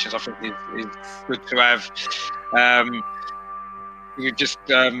centre-back positions, I think is good to have. We just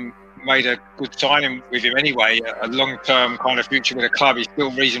made a good signing with him anyway, a long-term kind of future with the club. He's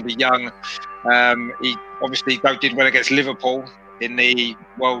still reasonably young. He obviously did well against Liverpool in the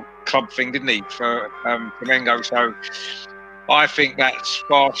World Club thing, didn't he, for Flamengo? So I think that's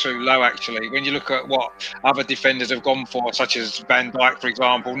far too low, actually. When you look at what other defenders have gone for, such as Van Dijk, for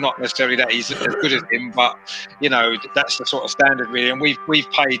example, not necessarily that he's as good as him, but, you know, that's the sort of standard, really. And we've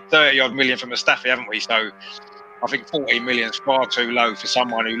paid 30-odd million for Mustafi, haven't we? So I think 14 million is far too low for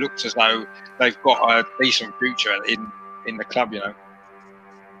someone who looks as though they've got a decent future in the club, you know.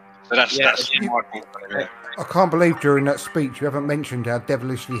 So that's my point. Yeah. I can't believe during that speech you haven't mentioned how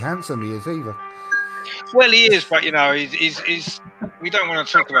devilishly handsome he is either. Well, he is, but you know, he's we don't want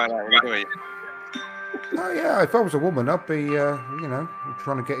to talk about that, really, do we? Oh yeah, if I was a woman, I'd be,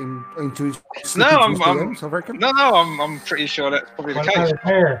 trying to get him into his. I'm pretty sure that's probably the case.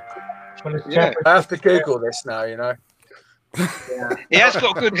 Hair. Yeah. I have to Google this now, you know. Yeah. He has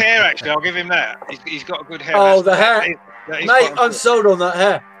got good hair, actually. I'll give him that. He's got good hair. Oh, the hair, mate! I'm sold on that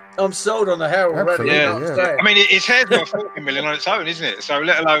hair. I'm sold on the hair already. Absolutely, yeah. I mean, his hair's worth 40 million on its own, isn't it? So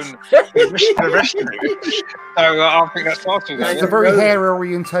let alone the rest of it. So I think that's far too It's good. a very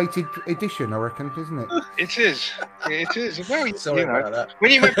hair-orientated edition, I reckon, isn't it? It is. It is. Well, Sorry you know, about that.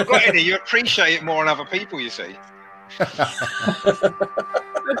 when you've got any, you appreciate it more on other people, you see.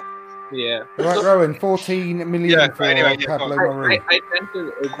 Yeah. Right, Rowan, 14 million for anyway, Pablo I Mari. tend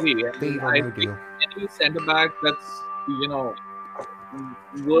to agree. I mean, Deal or I no think deal? any centre back that's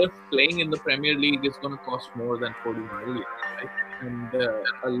worth playing in the Premier League is going to cost more than 40 million, right? And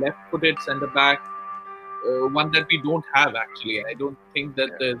a left-footed centre back, one that we don't have actually. I don't think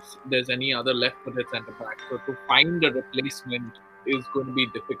that there's any other left-footed centre back. So to find a replacement is going to be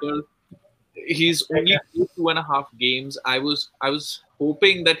difficult. He's only played 2.5 games. I was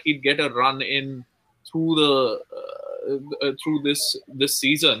hoping that he'd get a run in through through this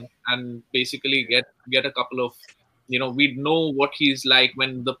season and basically get a couple of, we'd know what he's like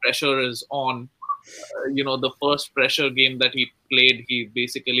when the pressure is on. The first pressure game that he played, he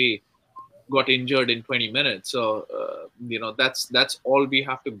basically got injured in 20 minutes. So that's all we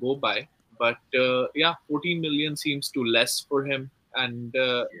have to go by. But 14 million seems too less for him. And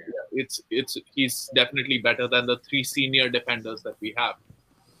he's definitely better than the 3 senior defenders that we have.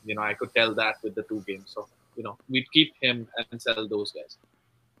 I could tell that with the 2 games. So, we'd keep him and sell those guys.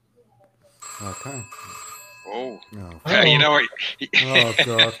 Okay. Oh. Oh. You know what? Oh,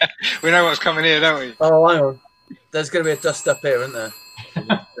 God. We know what's coming here, don't we? Oh, hang on. There's going to be a dust up here, isn't there?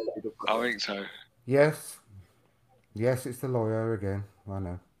 I think so. Yes. Yes, it's the lawyer again. I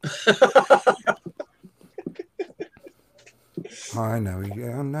know. I know.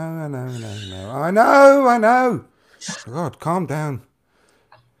 Yeah, I know. God, calm down.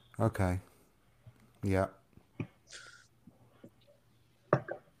 Okay. Yeah.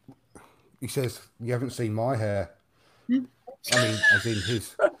 He says, you haven't seen my hair. I mean, as in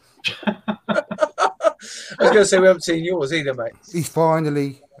his. I was going to say we haven't seen yours either, mate. He's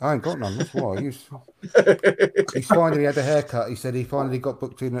finally... I ain't got none, that's why. He's finally had a haircut. He said he finally got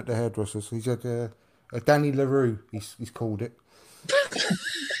booked in at the hairdresser's. He said, Danny LaRue, he's called it.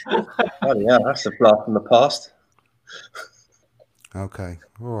 Oh, yeah, that's a blast from the past. Okay,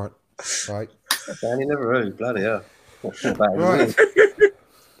 all right. Right. Danny LaRue, bloody hell. Right.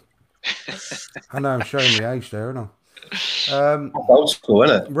 I know I'm showing the age there, aren't I? Old school,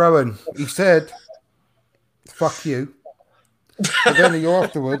 isn't it? Rowan, he said, fuck you. But then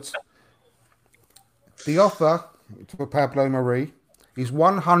afterwards, the offer for Pablo Mari is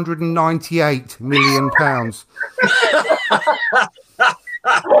 £198 million.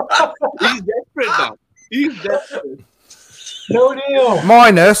 He's desperate now. He's desperate. No deal.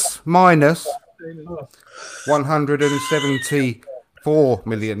 Minus £174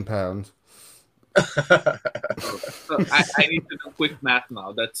 million. So I need to do quick math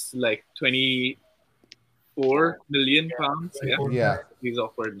now. That's like 24 million pounds. Yeah. He's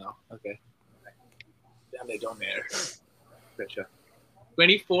offered now. Okay. Damn it, on air. Pressure.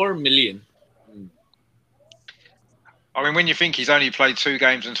 24 million. I mean, when you think he's only played 2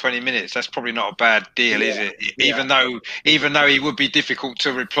 games and 20 minutes, that's probably not a bad deal, is it? Even though he would be difficult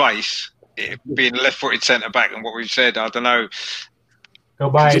to replace, being a left-footed centre back, and what we've said, I don't know.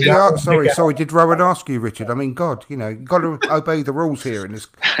 Sorry. Did Rowan ask you, Richard? I mean, God, you've got to obey the rules here in this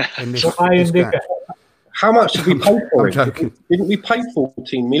game. How much did we pay for him? Joking. Didn't we pay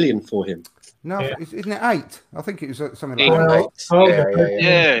 14 million for him? No, isn't it 8? I think it was something like 8. that.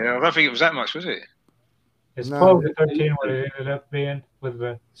 Yeah, I don't think it was that much, was it? It's 12 to 13 what it ended up being with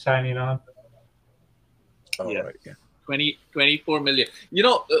the signing on. Right. 24 million.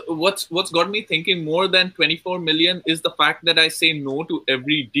 What's got me thinking more than 24 million is the fact that I say no to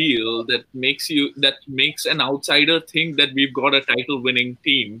every deal that makes an outsider think that we've got a title-winning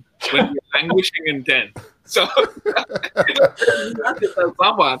team when we're languishing in 10. So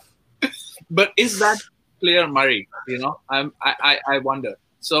someone. But is that player Murray? I wonder.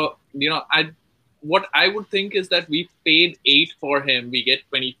 So what I would think is that we paid 8 for him. We get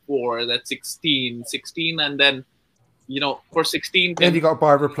 24. That's 16, and then. For 16, Then you got to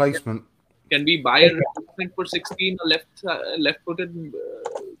buy a replacement. Can we buy a replacement for 16? A left-footed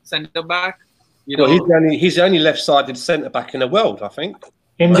centre back? Well, he's the only left-sided centre back in the world, I think.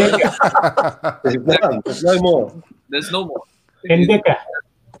 Indica. There's no more. There's no more. Indica.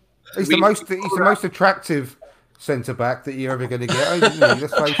 He's the most attractive centre back that you're ever going to get.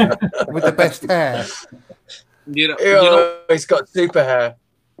 Let's face it, with the best hair. He's got super hair.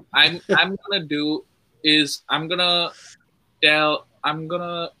 I'm gonna do. I'm gonna tell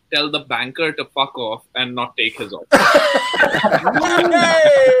the banker to fuck off and not take his offer.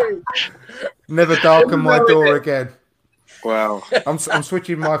 Never darken my door again. Wow. I'm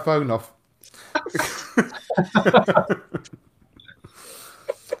switching my phone off.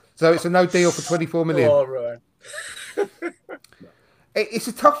 So it's a no deal for 24 million. Oh, right. It's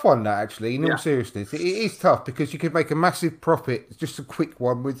a tough one, that, actually, in all seriousness. It is tough because you could make a massive profit. It's just a quick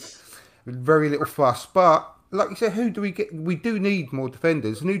one with very little fuss. But, like you said, who do we get? We do need more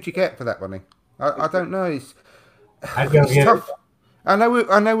defenders. And who do you get for that money? I don't know. It's tough. I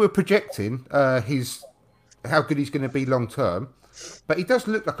know we're projecting how good he's going to be long term. But he does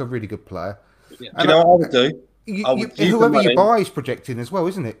look like a really good player. Yeah. Do you know what I would do? Whoever you buy is projecting as well,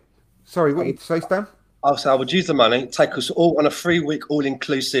 isn't it? Sorry, what you say, Stan? I would use the money, take us all on a 3-week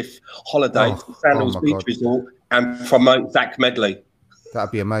all-inclusive holiday to Sandals Beach Resort and promote Zach Medley.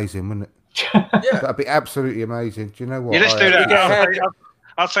 That'd be amazing, wouldn't it? Yeah. That'd be absolutely amazing. Do you know what? Yeah, let's do that.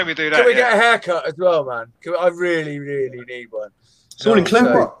 I'd say we do that. Can we get a haircut as well, man? I really, really need one. It's all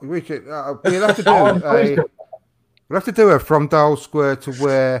included. We'll have to do we'll have to do a from Dial Square to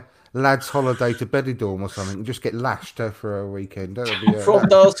where lads holiday to Benidorm or something and just get lashed for a weekend. From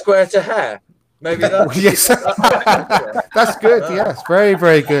Dial Square to hair. Maybe that's... Yes. That's good, yes. Very,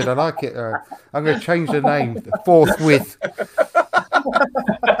 very good. I like it. I'm going to change the name forthwith.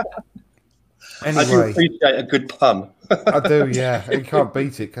 Anyway. I do appreciate a good pun. I do, yeah. You can't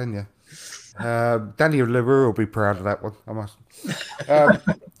beat it, can you? Daniel LaRue will be proud of that one, I must.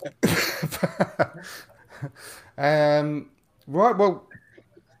 Right, well,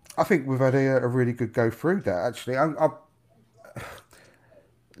 I think we've had a really good go through that, actually.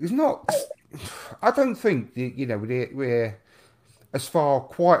 It's not... I don't think we're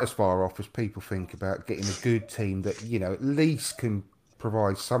quite as far off as people think about getting a good team that at least can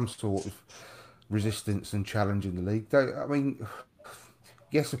provide some sort of resistance and challenge in the league. I mean,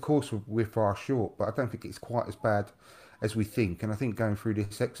 yes, of course we're far short, but I don't think it's quite as bad as we think. And I think going through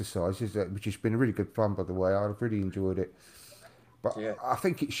this exercise which has been a really good fun, by the way. I've really enjoyed it. But I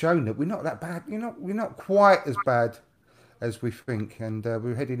think it's shown that we're not that bad. We're not quite as bad as we think, and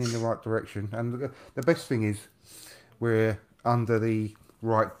we're heading in the right direction. And the best thing is we're under the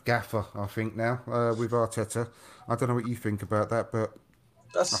right gaffer, I think, now with Arteta. I don't know what you think about that, but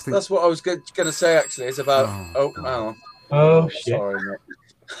that's what I was going to say. Actually, it's about. Oh shit! Sorry, mate.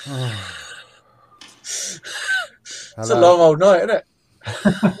 It's a long old night, isn't it?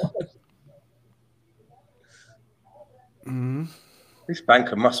 Mm-hmm. This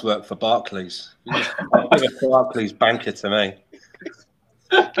banker must work for Barclays. Barclays banker to me.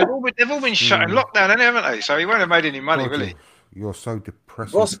 They've all been shut in lockdown, haven't they? So he won't have made any money, will he? You're so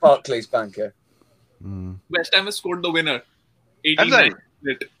depressing. What's Barclays banker? West Ham has scored the winner. Have they?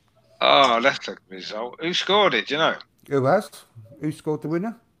 Oh, that's a result. Who scored it? Do you know? Who has? Who scored the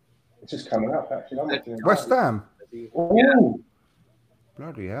winner? It's just coming up, actually. West Ham. Oh.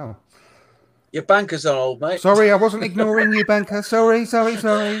 Bloody hell. Your banker's on old, mate. Sorry, I wasn't ignoring you, banker. Sorry.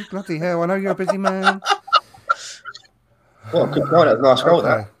 Bloody hell, I know you're a busy man. Well, good goal. That's a nice goal,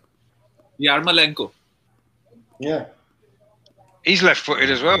 that. Yarmolenko. Yeah. He's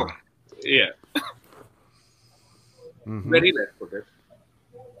left-footed as well. Yeah. Very left-footed.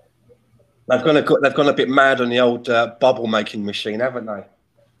 They've gone a bit mad on the old bubble making machine, haven't they?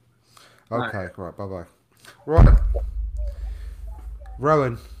 Okay, right, bye-bye. Right.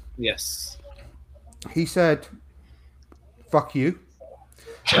 Rowan. Yes. He said, fuck you.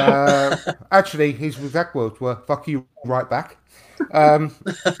 Actually, his exact words were, fuck you right back. And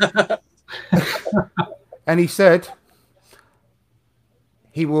he said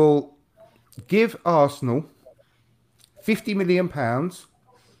he will give Arsenal £50 million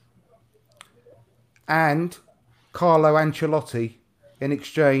and Carlo Ancelotti in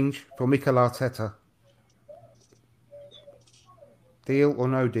exchange for Mikel Arteta. Deal or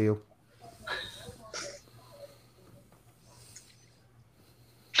no deal?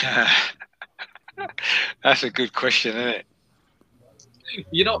 That's a good question, isn't it?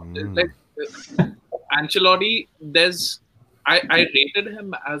 Like Ancelotti, I rated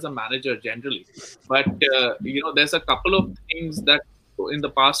him as a manager generally, but there's a couple of things that in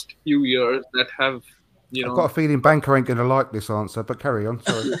the past few years that have I've got a feeling Banker ain't going to like this answer, but carry on.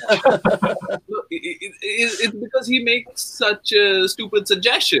 Sorry. It's because he makes such stupid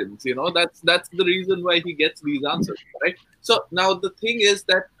suggestions. That's the reason why he gets these answers, right? So now the thing is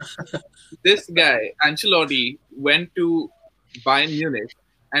that this guy Ancelotti went to Bayern Munich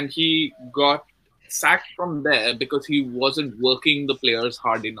and he got sacked from there because he wasn't working the players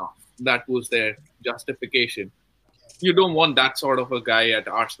hard enough. That was their justification. You don't want that sort of a guy at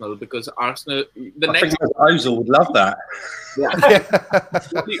Arsenal because Arsenal... I think Ozil would love that. Yeah.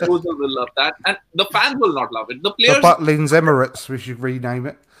 Ozil will love that. And the fans will not love it. The players... The Butlins Emirates, we should rename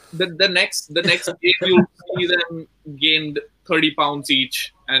it. the next game you'll see them gained 30 pounds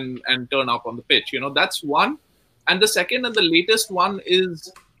each and turn up on the pitch. That's one. And the second and the latest one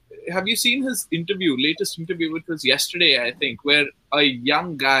is, have you seen his latest interview, which was yesterday, I think, where a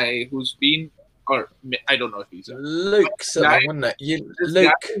young guy who's been, or I don't know if he's Luke, wasn't it?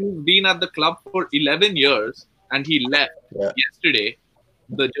 Luke, who's been at the club for 11 years and he left yesterday.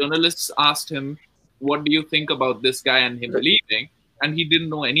 The journalists asked him, what do you think about this guy and him leaving? And he didn't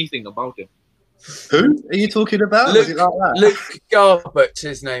know anything about him. Who are you talking about? Luke Garbett,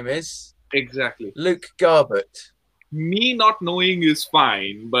 his name is. Exactly. Luke Garbett. Me not knowing is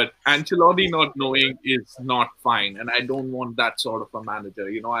fine, but Ancelotti not knowing is not fine. And I don't want that sort of a manager.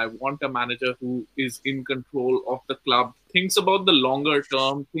 I want a manager who is in control of the club, thinks about the longer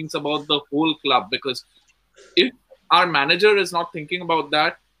term, thinks about the whole club. Because if our manager is not thinking about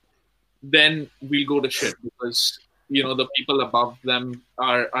that, then we'll go to shit, because the people above them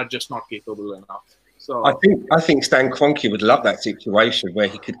are just not capable enough. So I think Stan Kroenke would love that situation where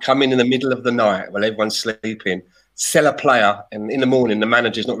he could come in the middle of the night while everyone's sleeping, sell a player, and in the morning the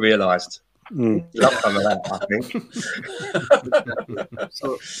manager's not realised. Love some of that, I think.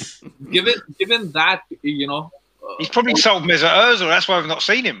 So given that, he's probably sold Mesut Ozil. That's why I've not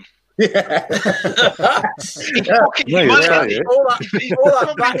seen him. All that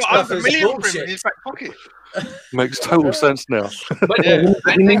back stuff is bullshit. In his back pocket. Makes total sense now. But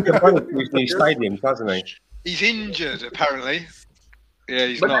he needs to run to his new stadium, doesn't he? He's injured, apparently. Yeah,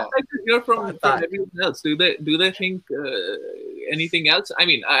 he's but not. I'd like to hear from everyone else. Do they think anything else? I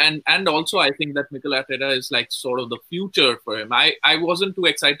mean, and also I think that Mikel Arteta is like sort of the future for him. I wasn't too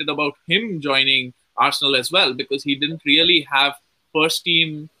excited about him joining Arsenal as well, because he didn't really have first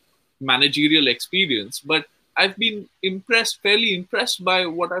team managerial experience, but I've been fairly impressed by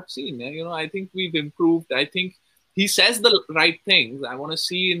what I've seen. I think we've improved. I think he says the right things. I want to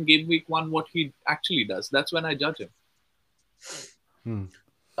see in game week 1 what he actually does. That's when I judge him.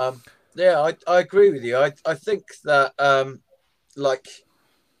 I agree with you. I think that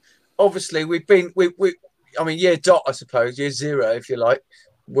obviously we've been I mean, year dot, I suppose, year 0, if you like,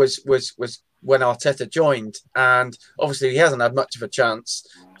 was when Arteta joined, and obviously he hasn't had much of a chance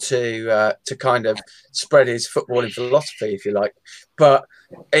to kind of spread his footballing philosophy, if you like. But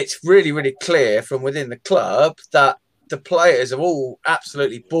it's really, really clear from within the club that the players have all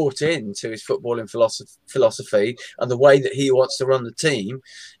absolutely bought into his footballing philosophy and the way that he wants to run the team.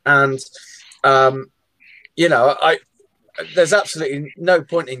 And there's absolutely no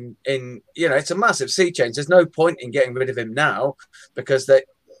point in it's a massive sea change. There's no point in getting rid of him now, because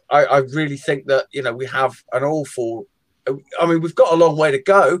I really think that, we have an awful... I mean, we've got a long way to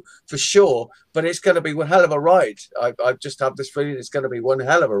go, for sure, but it's going to be one hell of a ride. I just have this feeling it's going to be one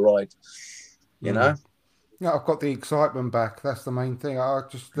hell of a ride, know? Yeah, I've got the excitement back. That's the main thing. I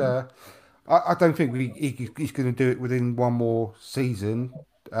just... I don't think he's going to do it within one more season.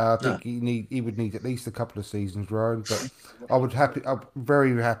 I think he would need at least a couple of seasons, Ryan, but I'd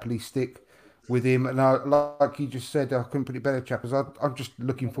very happily stick with him, and like you just said, I couldn't put it better, chappers. I'm just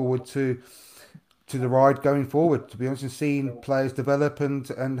looking forward to the ride going forward, to be honest, and seeing players develop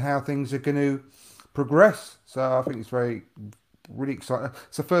and how things are going to progress. So I think it's really exciting.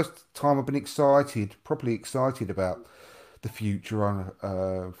 It's the first time I've been properly excited about the future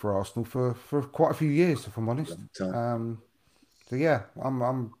for Arsenal for quite a few years, if I'm honest. So yeah,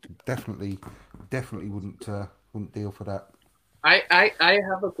 I'm definitely wouldn't deal for that. I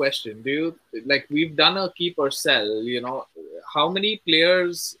have a question. Do you we've done a keep or sell? How many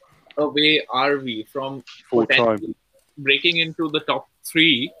players away are we from potentially breaking into the top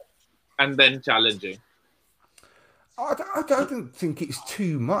 3 and then challenging? I don't think it's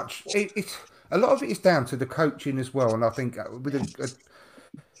too much. It's a lot of it is down to the coaching as well, and I think with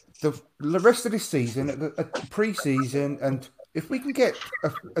the rest of this season, a pre-season, and if we can get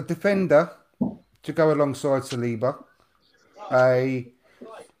a defender to go alongside Saliba, a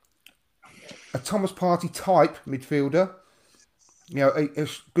Thomas Partey type midfielder, a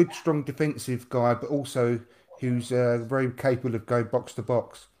good, strong defensive guy, but also who's very capable of going box to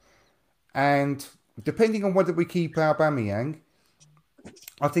box. And depending on whether we keep Aubameyang,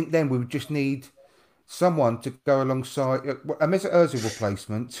 I think then we would just need someone to go alongside a Mesut Ozil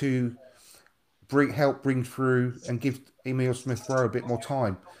replacement to help bring through and give Emile Smith-Rowe a bit more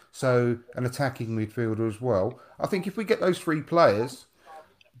time. So an attacking midfielder as well. I think if we get those 3 players,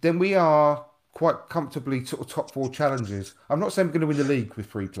 then we are quite comfortably sort of top 4 challengers. I'm not saying we're going to win the league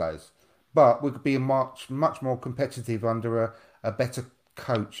with 3 players, but we could be much more competitive under a better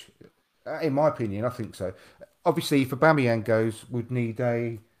coach. In my opinion, I think so. Obviously, if Aubameyang goes, we'd need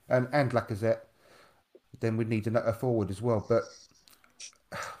and Lacazette, then we'd need a forward as well. But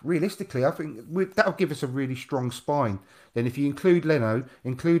realistically, I think that'll give us a really strong spine. Then if you include Leno,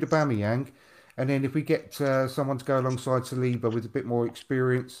 include Aubameyang, and then if we get someone to go alongside Saliba with a bit more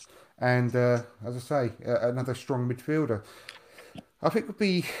experience, and as I say, another strong midfielder, I think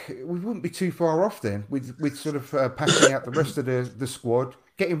we wouldn't be too far off then with sort of packing out the rest of the squad,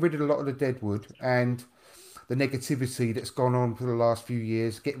 getting rid of a lot of the deadwood and the negativity that's gone on for the last few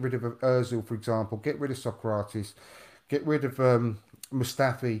years. Get rid of Ozil, for example. Get rid of Socrates. Get rid of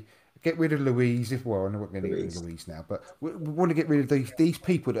Mustafi. Get rid of Louise. Well, I'm not going to get rid of Louise now, but we want to get rid of these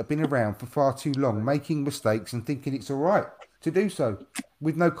people that have been around for far too long, making mistakes and thinking it's all right to do so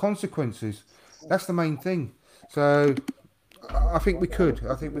with no consequences. That's the main thing. So I think we could.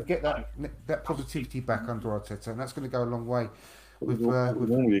 I think we'd get that positivity back under Arteta, and that's going to go a long way with three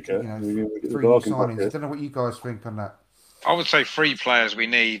new signings. I don't know what you guys think on that. I would say 3 players we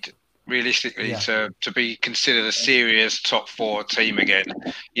need realistically to be considered a serious top 4 team again.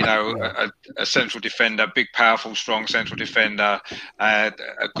 You know, a central defender, big, powerful, strong central defender, a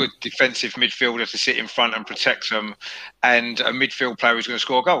good defensive midfielder to sit in front and protect them, and a midfield player who's going to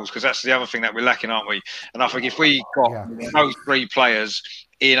score goals, because that's the other thing that we're lacking, aren't we? And I think if we got those 3 players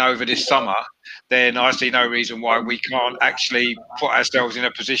in over this summer, then I see no reason why we can't actually put ourselves in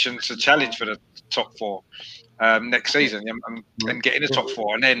a position to challenge for the top 4 next season and get in the top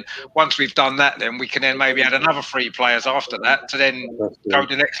 4. And then once we've done that, then we can then maybe add another 3 players after that to then go to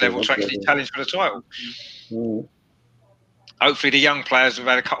the next level to actually challenge for the title. Hopefully the young players have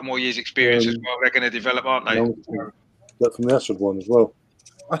had a couple more years experience as well. They're going to develop, aren't they? That's from the Ashford one as well.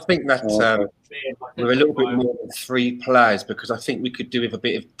 I think that we're a little bit more than 3 players, because I think we could do with a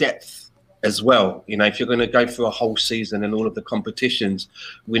bit of depth as well. You know, if you're going to go through a whole season and all of the competitions,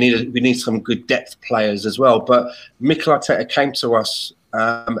 we need some good depth players as well. But Mikel Arteta came to us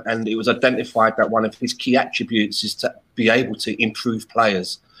and it was identified that one of his key attributes is to be able to improve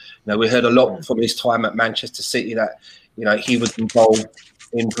players. You know, we heard a lot from his time at Manchester City that, you know, he was involved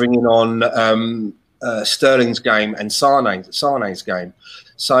in bringing on Sterling's game and Sane's game.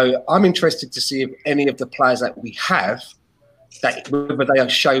 So I'm interested to see if any of the players that we have, that whether they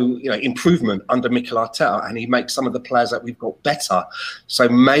show, you know, improvement under Mikel Arteta, and he makes some of the players that we've got better. So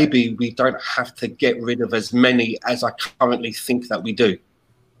maybe we don't have to get rid of as many as I currently think that we do.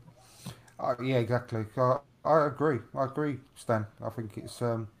 Yeah, exactly. I agree, Stan. I think it's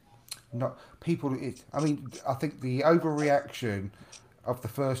not people. I think the overreaction of the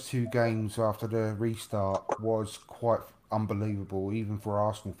first 2 games after the restart was quite unbelievable, even for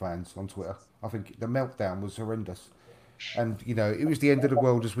Arsenal fans on Twitter. I think the meltdown was horrendous. And, you know, it was the end of the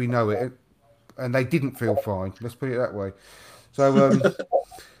world as we know it. And they didn't feel fine. Let's put it that way. So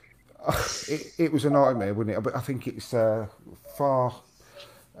it was a nightmare, wasn't it? But I think it's far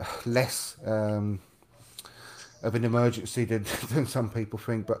less of an emergency than some people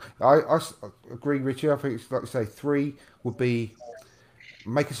think. But I agree, Richie. I think it's like you say, 3 would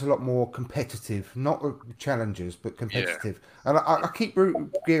make us a lot more competitive. Not challengers, but competitive. Yeah. And I keep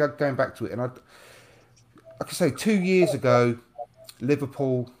going back to it. And like I say, 2 years ago,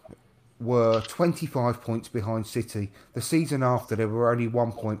 Liverpool were 25 points behind City. The season after, they were only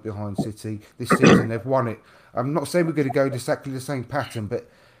 1 point behind City. This season, they've won it. I'm not saying we're going to go exactly the same pattern, but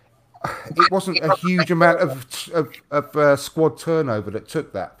it wasn't a huge amount of squad turnover that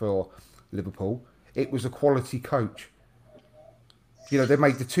took that for Liverpool. It was a quality coach. You know, they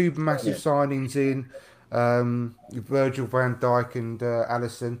made the 2 massive signings in Virgil van Dijk and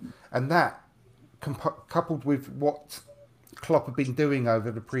Alisson, and that, coupled with what Klopp had been doing over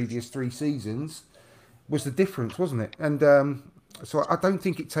the previous 3 seasons, was the difference, wasn't it? And so I don't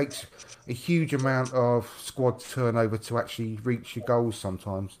think it takes a huge amount of squad turnover to actually reach your goals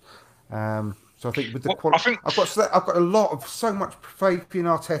sometimes. So I think with the quality, I've got so much faith in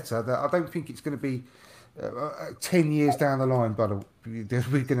Arteta that I don't think it's going to be 10 years down the line, but we're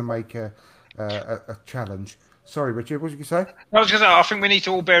going to make a challenge. Sorry, Richard, what did you say? I was going to say, I think we need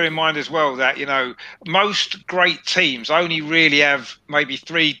to all bear in mind as well that, you know, most great teams only really have maybe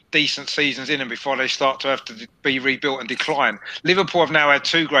 3 decent seasons in them before they start to have to be rebuilt and decline. Liverpool have now had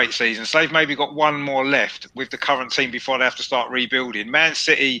 2 great seasons. They've maybe got 1 more left with the current team before they have to start rebuilding. Man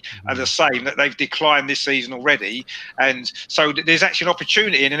City are the same, that they've declined this season already. And so there's actually an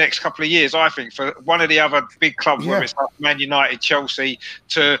opportunity in the next couple of years, I think, for one of the other big clubs, whether it's Man United, Chelsea,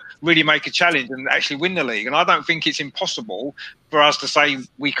 to really make a challenge and actually win the league. And I don't think it's impossible for us to say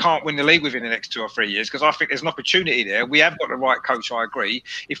we can't win the league within the next 2 or 3 years, because I think there's an opportunity there. We have got the right coach, I agree.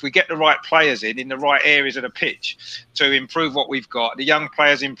 If we get the right players in the right areas of the pitch to improve what we've got, the young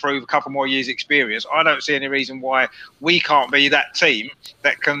players improve, a couple more years experience, I don't see any reason why we can't be that team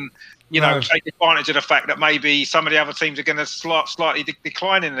that can take advantage of the fact that maybe some of the other teams are going to slightly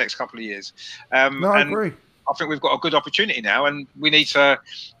decline in the next couple of years. I agree. I think we've got a good opportunity now, and we need to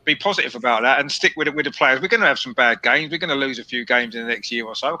be positive about that and stick with it with the players. We're going to have some bad games. We're going to lose a few games in the next year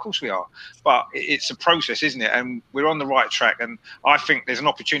or so. Of course we are. But it's a process, isn't it? And we're on the right track. And I think there's an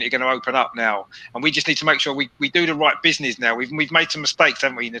opportunity going to open up now. And we just need to make sure we do the right business now. We've made some mistakes,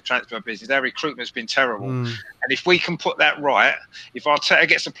 haven't we, in the transfer business? Our recruitment's been terrible. And if we can put that right, if Arteta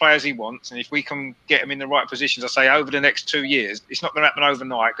gets the players he wants, and if we can get them in the right positions, I say over the next 2 years, it's not going to happen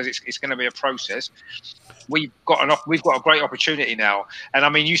overnight because it's going to be a process. We've got a great opportunity now. And I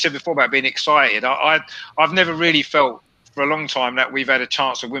mean, you said before about being excited. I've never really felt for a long time that we've had a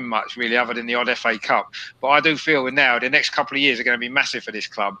chance to win much, really, other than the odd FA Cup. But I do feel now the next couple of years are going to be massive for this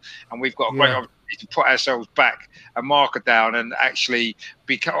club, and we've got a great opportunity to put ourselves back a marker down and actually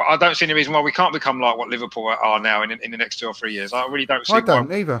become. I don't see any reason why we can't become like what Liverpool are now in the next 2 or 3 years. I really don't see. I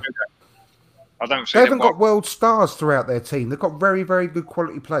don't either. I don't see. They haven't got world stars throughout their team. They've got very, very good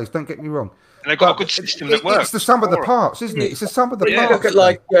quality players. Don't get me wrong. And they've got a good system that works. It's the sum of the parts, isn't it? It's the sum of the parts.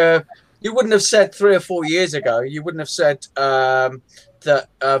 Look at you wouldn't have said 3 or 4 years ago. You wouldn't have said that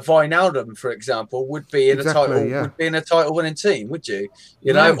Wijnaldum, for example, would be in a title-winning team, would you?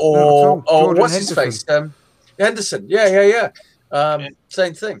 Or what's his face? Henderson. Yeah.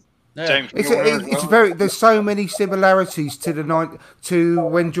 Same thing. Yeah. It's very. There's so many similarities to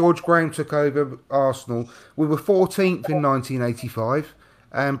when George Graham took over Arsenal. We were 14th in 1985.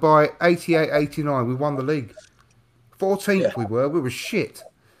 And by 88-89, we won the league. 14th we were shit,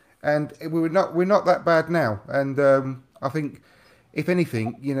 and we're not that bad now. And I think, if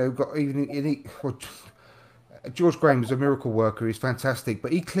anything, George Graham is a miracle worker. He's fantastic,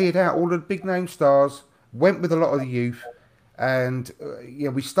 but he cleared out all the big name stars, went with a lot of the youth, and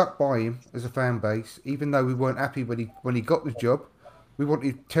we stuck by him as a fan base, even though we weren't happy when he got the job. We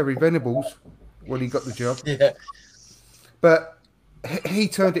wanted Terry Venables when he got the job, but he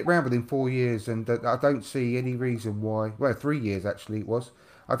turned it around within 4 years, and I don't see any reason why. Well, 3 years actually it was.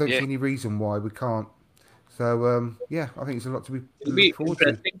 I don't see any reason why we can't. So I think it's a lot to be. It'll be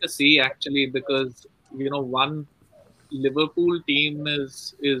interesting to see actually, because one Liverpool team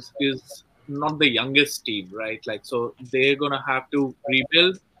is not the youngest team, right? Like, so they're gonna have to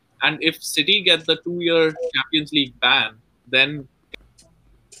rebuild, and if City get the 2-year Champions League ban, then.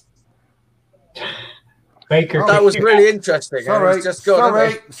 That was really interesting. Sorry.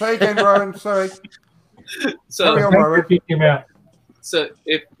 Say again, Ryan. Sorry. Carry on, Ryan. So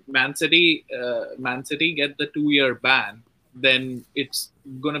if Man City get the 2-year ban, then it's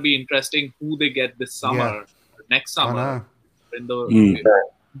going to be interesting who they get this summer, next summer.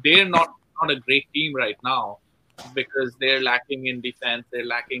 They're not a great team right now because they're lacking in defense. They're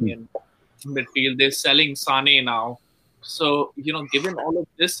lacking in midfield. They're selling Sane now. So, given all of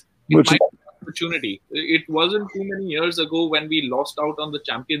this, it might be an opportunity. It wasn't too many years ago when we lost out on the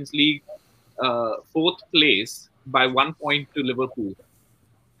Champions League 4th place by 1 point to Liverpool.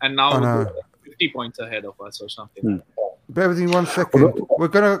 And now we're 50 points ahead of us or something. Bear with me 1 second. We're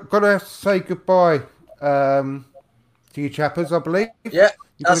gonna say goodbye to you chappers, I believe. Yeah,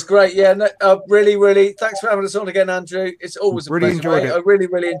 that's great. Yeah, really, really. Thanks for having us on again, Andrew. It's always a pleasure. Enjoyed it. I really,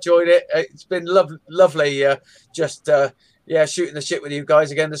 really enjoyed it. It's been lovely. Shooting the shit with you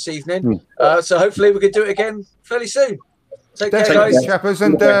guys again this evening. So hopefully we can do it again fairly soon. Take care, guys. Chappers,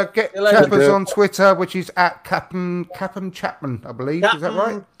 and get Chappers on Twitter, which is at Captain Chapman, I believe. Is that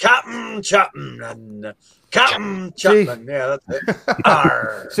right? Captain Chapman. Captain Chapman. Yeah, that's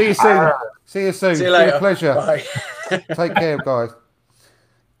it. See you soon. See you soon. See you later. It's a pleasure. Bye. Take care, guys.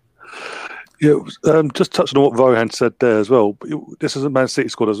 Yeah, just touching on what Rohan said there as well. This is a Man City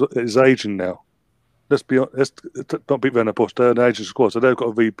squad is aging now. Let's not beat around the bush. They're an aging squad, so they've got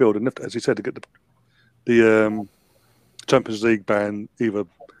to rebuild. And as you said, to get the Champions League ban, even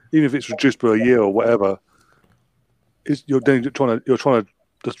if it's reduced by a year or whatever, you're trying to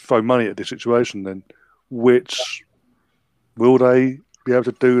just throw money at this situation. Then, which will they be able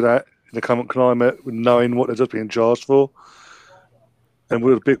to do that in the current climate, knowing what they're just being charged for? And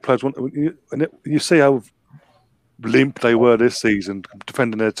will the big players want? And you see how limp they were this season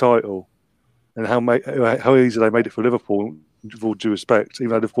defending their title, and how easy they made it for Liverpool. With all due respect, even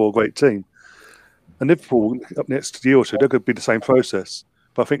though Liverpool are a great team. And Liverpool, up next year or two, they're going to be the same process.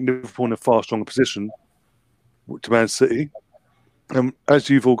 But I think Liverpool in a far stronger position to Man City. And as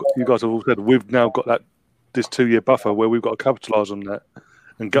you guys have all said, we've now got this 2-year buffer where we've got to capitalise on that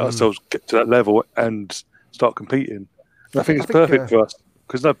and get to that level and start competing. And I think it's perfect for us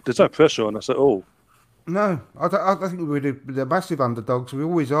because there's no pressure on us at all. No, I think we're the massive underdogs. We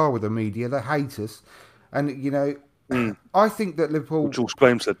always are with the media. They hate us. And, I think that Liverpool. George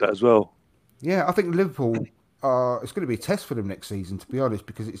Graham said that as well. Yeah, I think Liverpool. It's going to be a test for them next season, to be honest,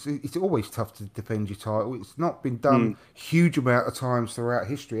 because it's always tough to defend your title. It's not been done huge amount of times throughout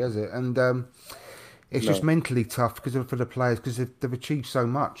history, has it? And it's just mentally tough for the players, because they've achieved so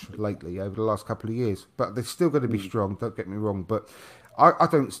much lately over the last couple of years. But they're still going to be strong. Don't get me wrong. But I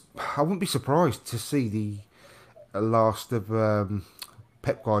wouldn't be surprised to see the last of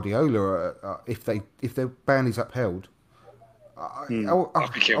Pep Guardiola if their ban is upheld. I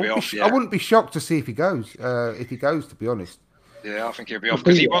think he'll be off. I wouldn't be shocked to see if he goes. To be honest. Yeah, I think he'll be off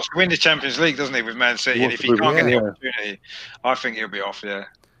because he wants to win the Champions League, doesn't he, with Man City? And if he can't get the opportunity, I think he'll be off. Yeah.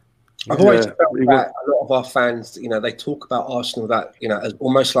 I've always felt that a lot of our fans, they talk about Arsenal that, as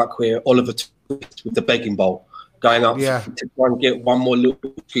almost like we're Oliver Twist with the begging bowl, going up to try and get one more little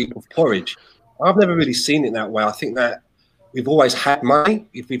scoop of porridge. I've never really seen it that way. I think that we've always had money.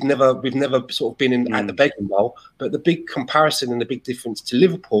 We've never sort of been at the begging bowl. But the big comparison and the big difference to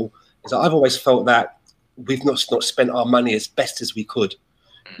Liverpool is that I've always felt that we've not spent our money as best as we could.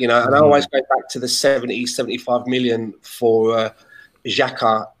 And I always go back to the 70, 75 million for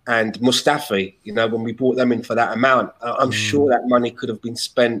Xhaka and Mustafi, when we brought them in for that amount. I'm sure that money could have been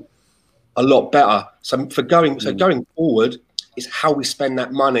spent a lot better. So going forward, is how we spend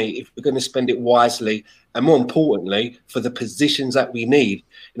that money, if we're going to spend it wisely, and more importantly, for the positions that we need.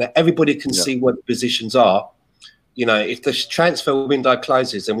 Everybody can see what the positions are. If the transfer window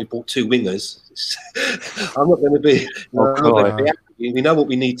closes and we bought 2 wingers, I'm not going to be. We know what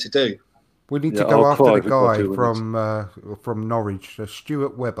we need to do. We need to go after the guy from Norwich,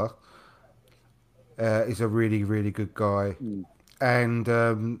 Stuart Webber. Is a really, really good guy, and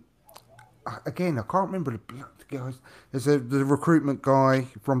again, I can't remember the guys. There's the recruitment guy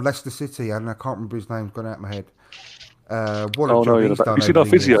from Leicester City, and I can't remember his name. It's gone out of my head. What a job he's done. Have you seen our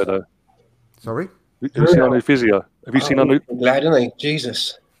physio though? Sorry. Have you seen our new physio? Have you seen our new? Glad, isn't he?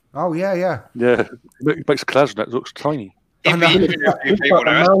 Jesus. Oh yeah. Yeah, he makes a Klaus that looks tiny.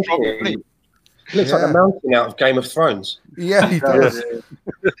 Looks like the mountain out of Game of Thrones. Yeah, he does.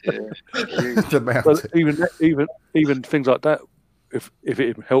 The mountain. But even things like that, if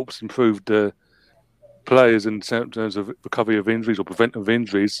it helps improve the players in terms of recovery of injuries or preventive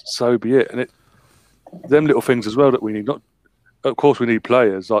injuries, so be it. And them little things as well that we need. Of course, we need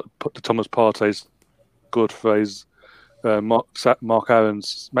players like the Thomas Partey's, Godfrey's, Max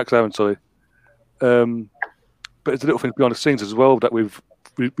Aaron's, sorry. But it's the little things behind the scenes as well that we've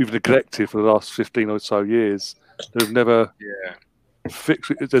neglected for the last 15 or so years. We've never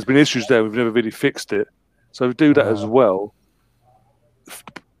fixed it. There's been issues there. We've never really fixed it. So we do that as well.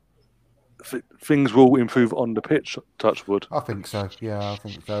 Things will improve on the pitch, touch wood. I think so. Yeah, I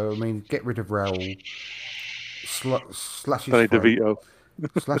think so. I mean, get rid of Raul. Slash his Danny throat. DeVito.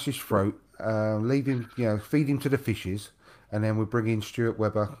 Slash his throat. Leave him, feed him to the fishes. And then we bring in Stuart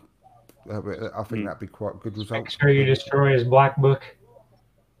Webber. I think that'd be quite a good result. Make sure you destroy his black book.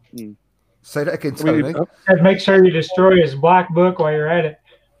 Say that again, Tony. Make sure you destroy his black book while you're at it.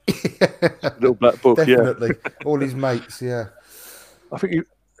 Little black book, definitely. All his mates, yeah. I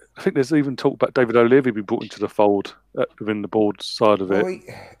think there's even talk about David O'Leary being brought into the fold within the board side of it. Well,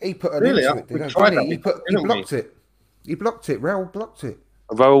 he put an into it, didn't he? He blocked it. He blocked it. Raul blocked it.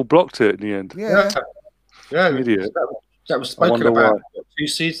 Raul blocked it in the end. Yeah. Idiot. That was spoken about 2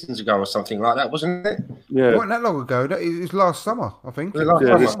 seasons ago or something like that, wasn't it? Yeah. It wasn't that long ago. It was last summer, I think.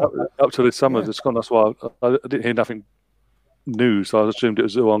 Up to this summer, it's gone. That's why I didn't hear nothing new, so I assumed it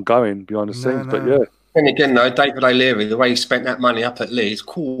was all ongoing behind the scenes. But yeah. And again, though, David O'Leary, the way he spent that money up at Leeds,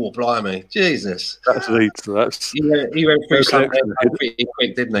 cool, blimey, Jesus. That's Leeds. He went through something pretty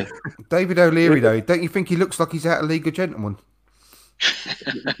quick, didn't he? David O'Leary, though, don't you think he looks like he's out of League of Gentlemen?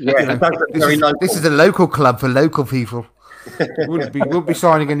 Yeah, this is a local club for local people. We wouldn't be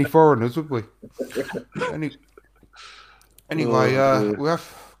signing any foreigners, would we? Anyway, we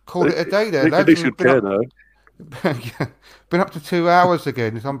have called it a day there. At least you'd care, though. Been up to 2 hours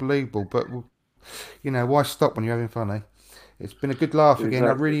again. It's unbelievable, but why stop when you're having fun, eh? It's been a good laugh again.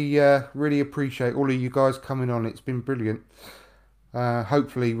 I really appreciate all of you guys coming on. It's been brilliant.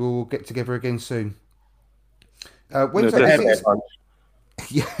 Hopefully, we'll get together again soon. Wednesday.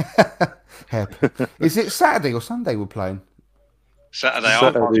 Is it Saturday or Sunday we're playing? Saturday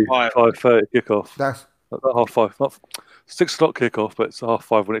 5:30 kickoff. That's at 5:30. Not 6 o'clock kickoff, but it's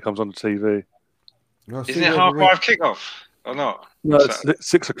 5:30 when it comes on the TV. Isn't it 5:30 kickoff or not? No, it's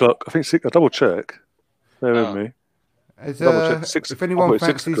 6 o'clock. I think 6. I double check. Bear with me. Double check. If anyone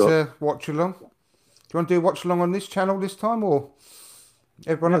fancies a watch along, do you want to do a watch along on this channel this time, or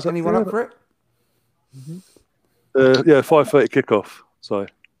everyone else? Anyone up for it? 5:30 kickoff. So.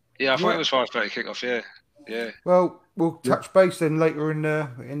 Yeah, I thought it was 5:30 kickoff. Yeah. Yeah. Well, we'll touch base then later in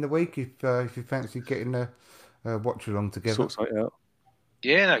the week if you fancy getting a watch along together. Sort something out.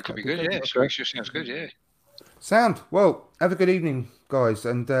 Yeah, that could be good. Yeah, so actually sounds good. Yeah. Sound. Well, have a good evening, guys,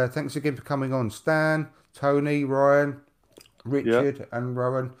 and thanks again for coming on. Stan, Tony, Ryan, Richard, and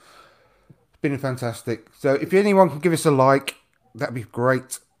Rowan. It's been fantastic. So if anyone can give us a like, that'd be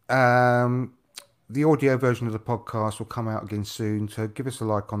great. The audio version of the podcast will come out again soon, so give us a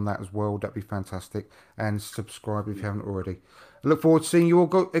like on that as well. That'd be fantastic. And subscribe if you haven't already. I look forward to seeing you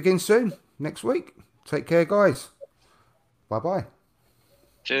all again soon, next week. Take care, guys. Bye-bye.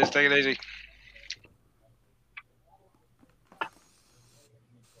 Cheers. Take it easy.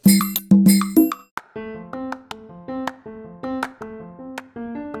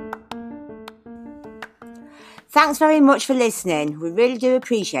 Thanks very much for listening. We really do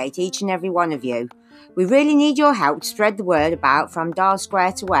appreciate each and every one of you. We really need your help to spread the word about From Dial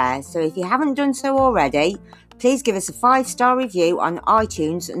Square to Where, so if you haven't done so already, please give us a 5-star review on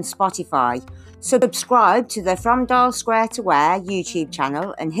iTunes and Spotify. Subscribe to the From Dial Square to Where YouTube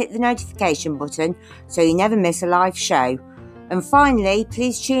channel and hit the notification button so you never miss a live show. And finally,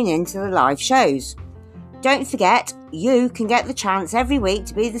 please tune in to the live shows. Don't forget, you can get the chance every week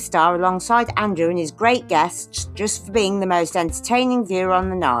to be the star alongside Andrew and his great guests just for being the most entertaining viewer on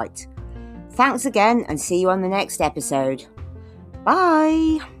the night. Thanks again and see you on the next episode.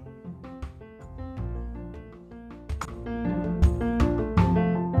 Bye!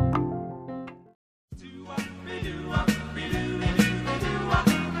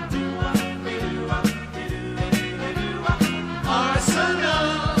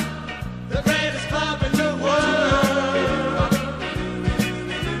 Arsenal, the greatest club in the world.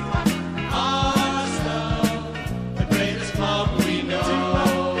 Arsenal, the greatest club.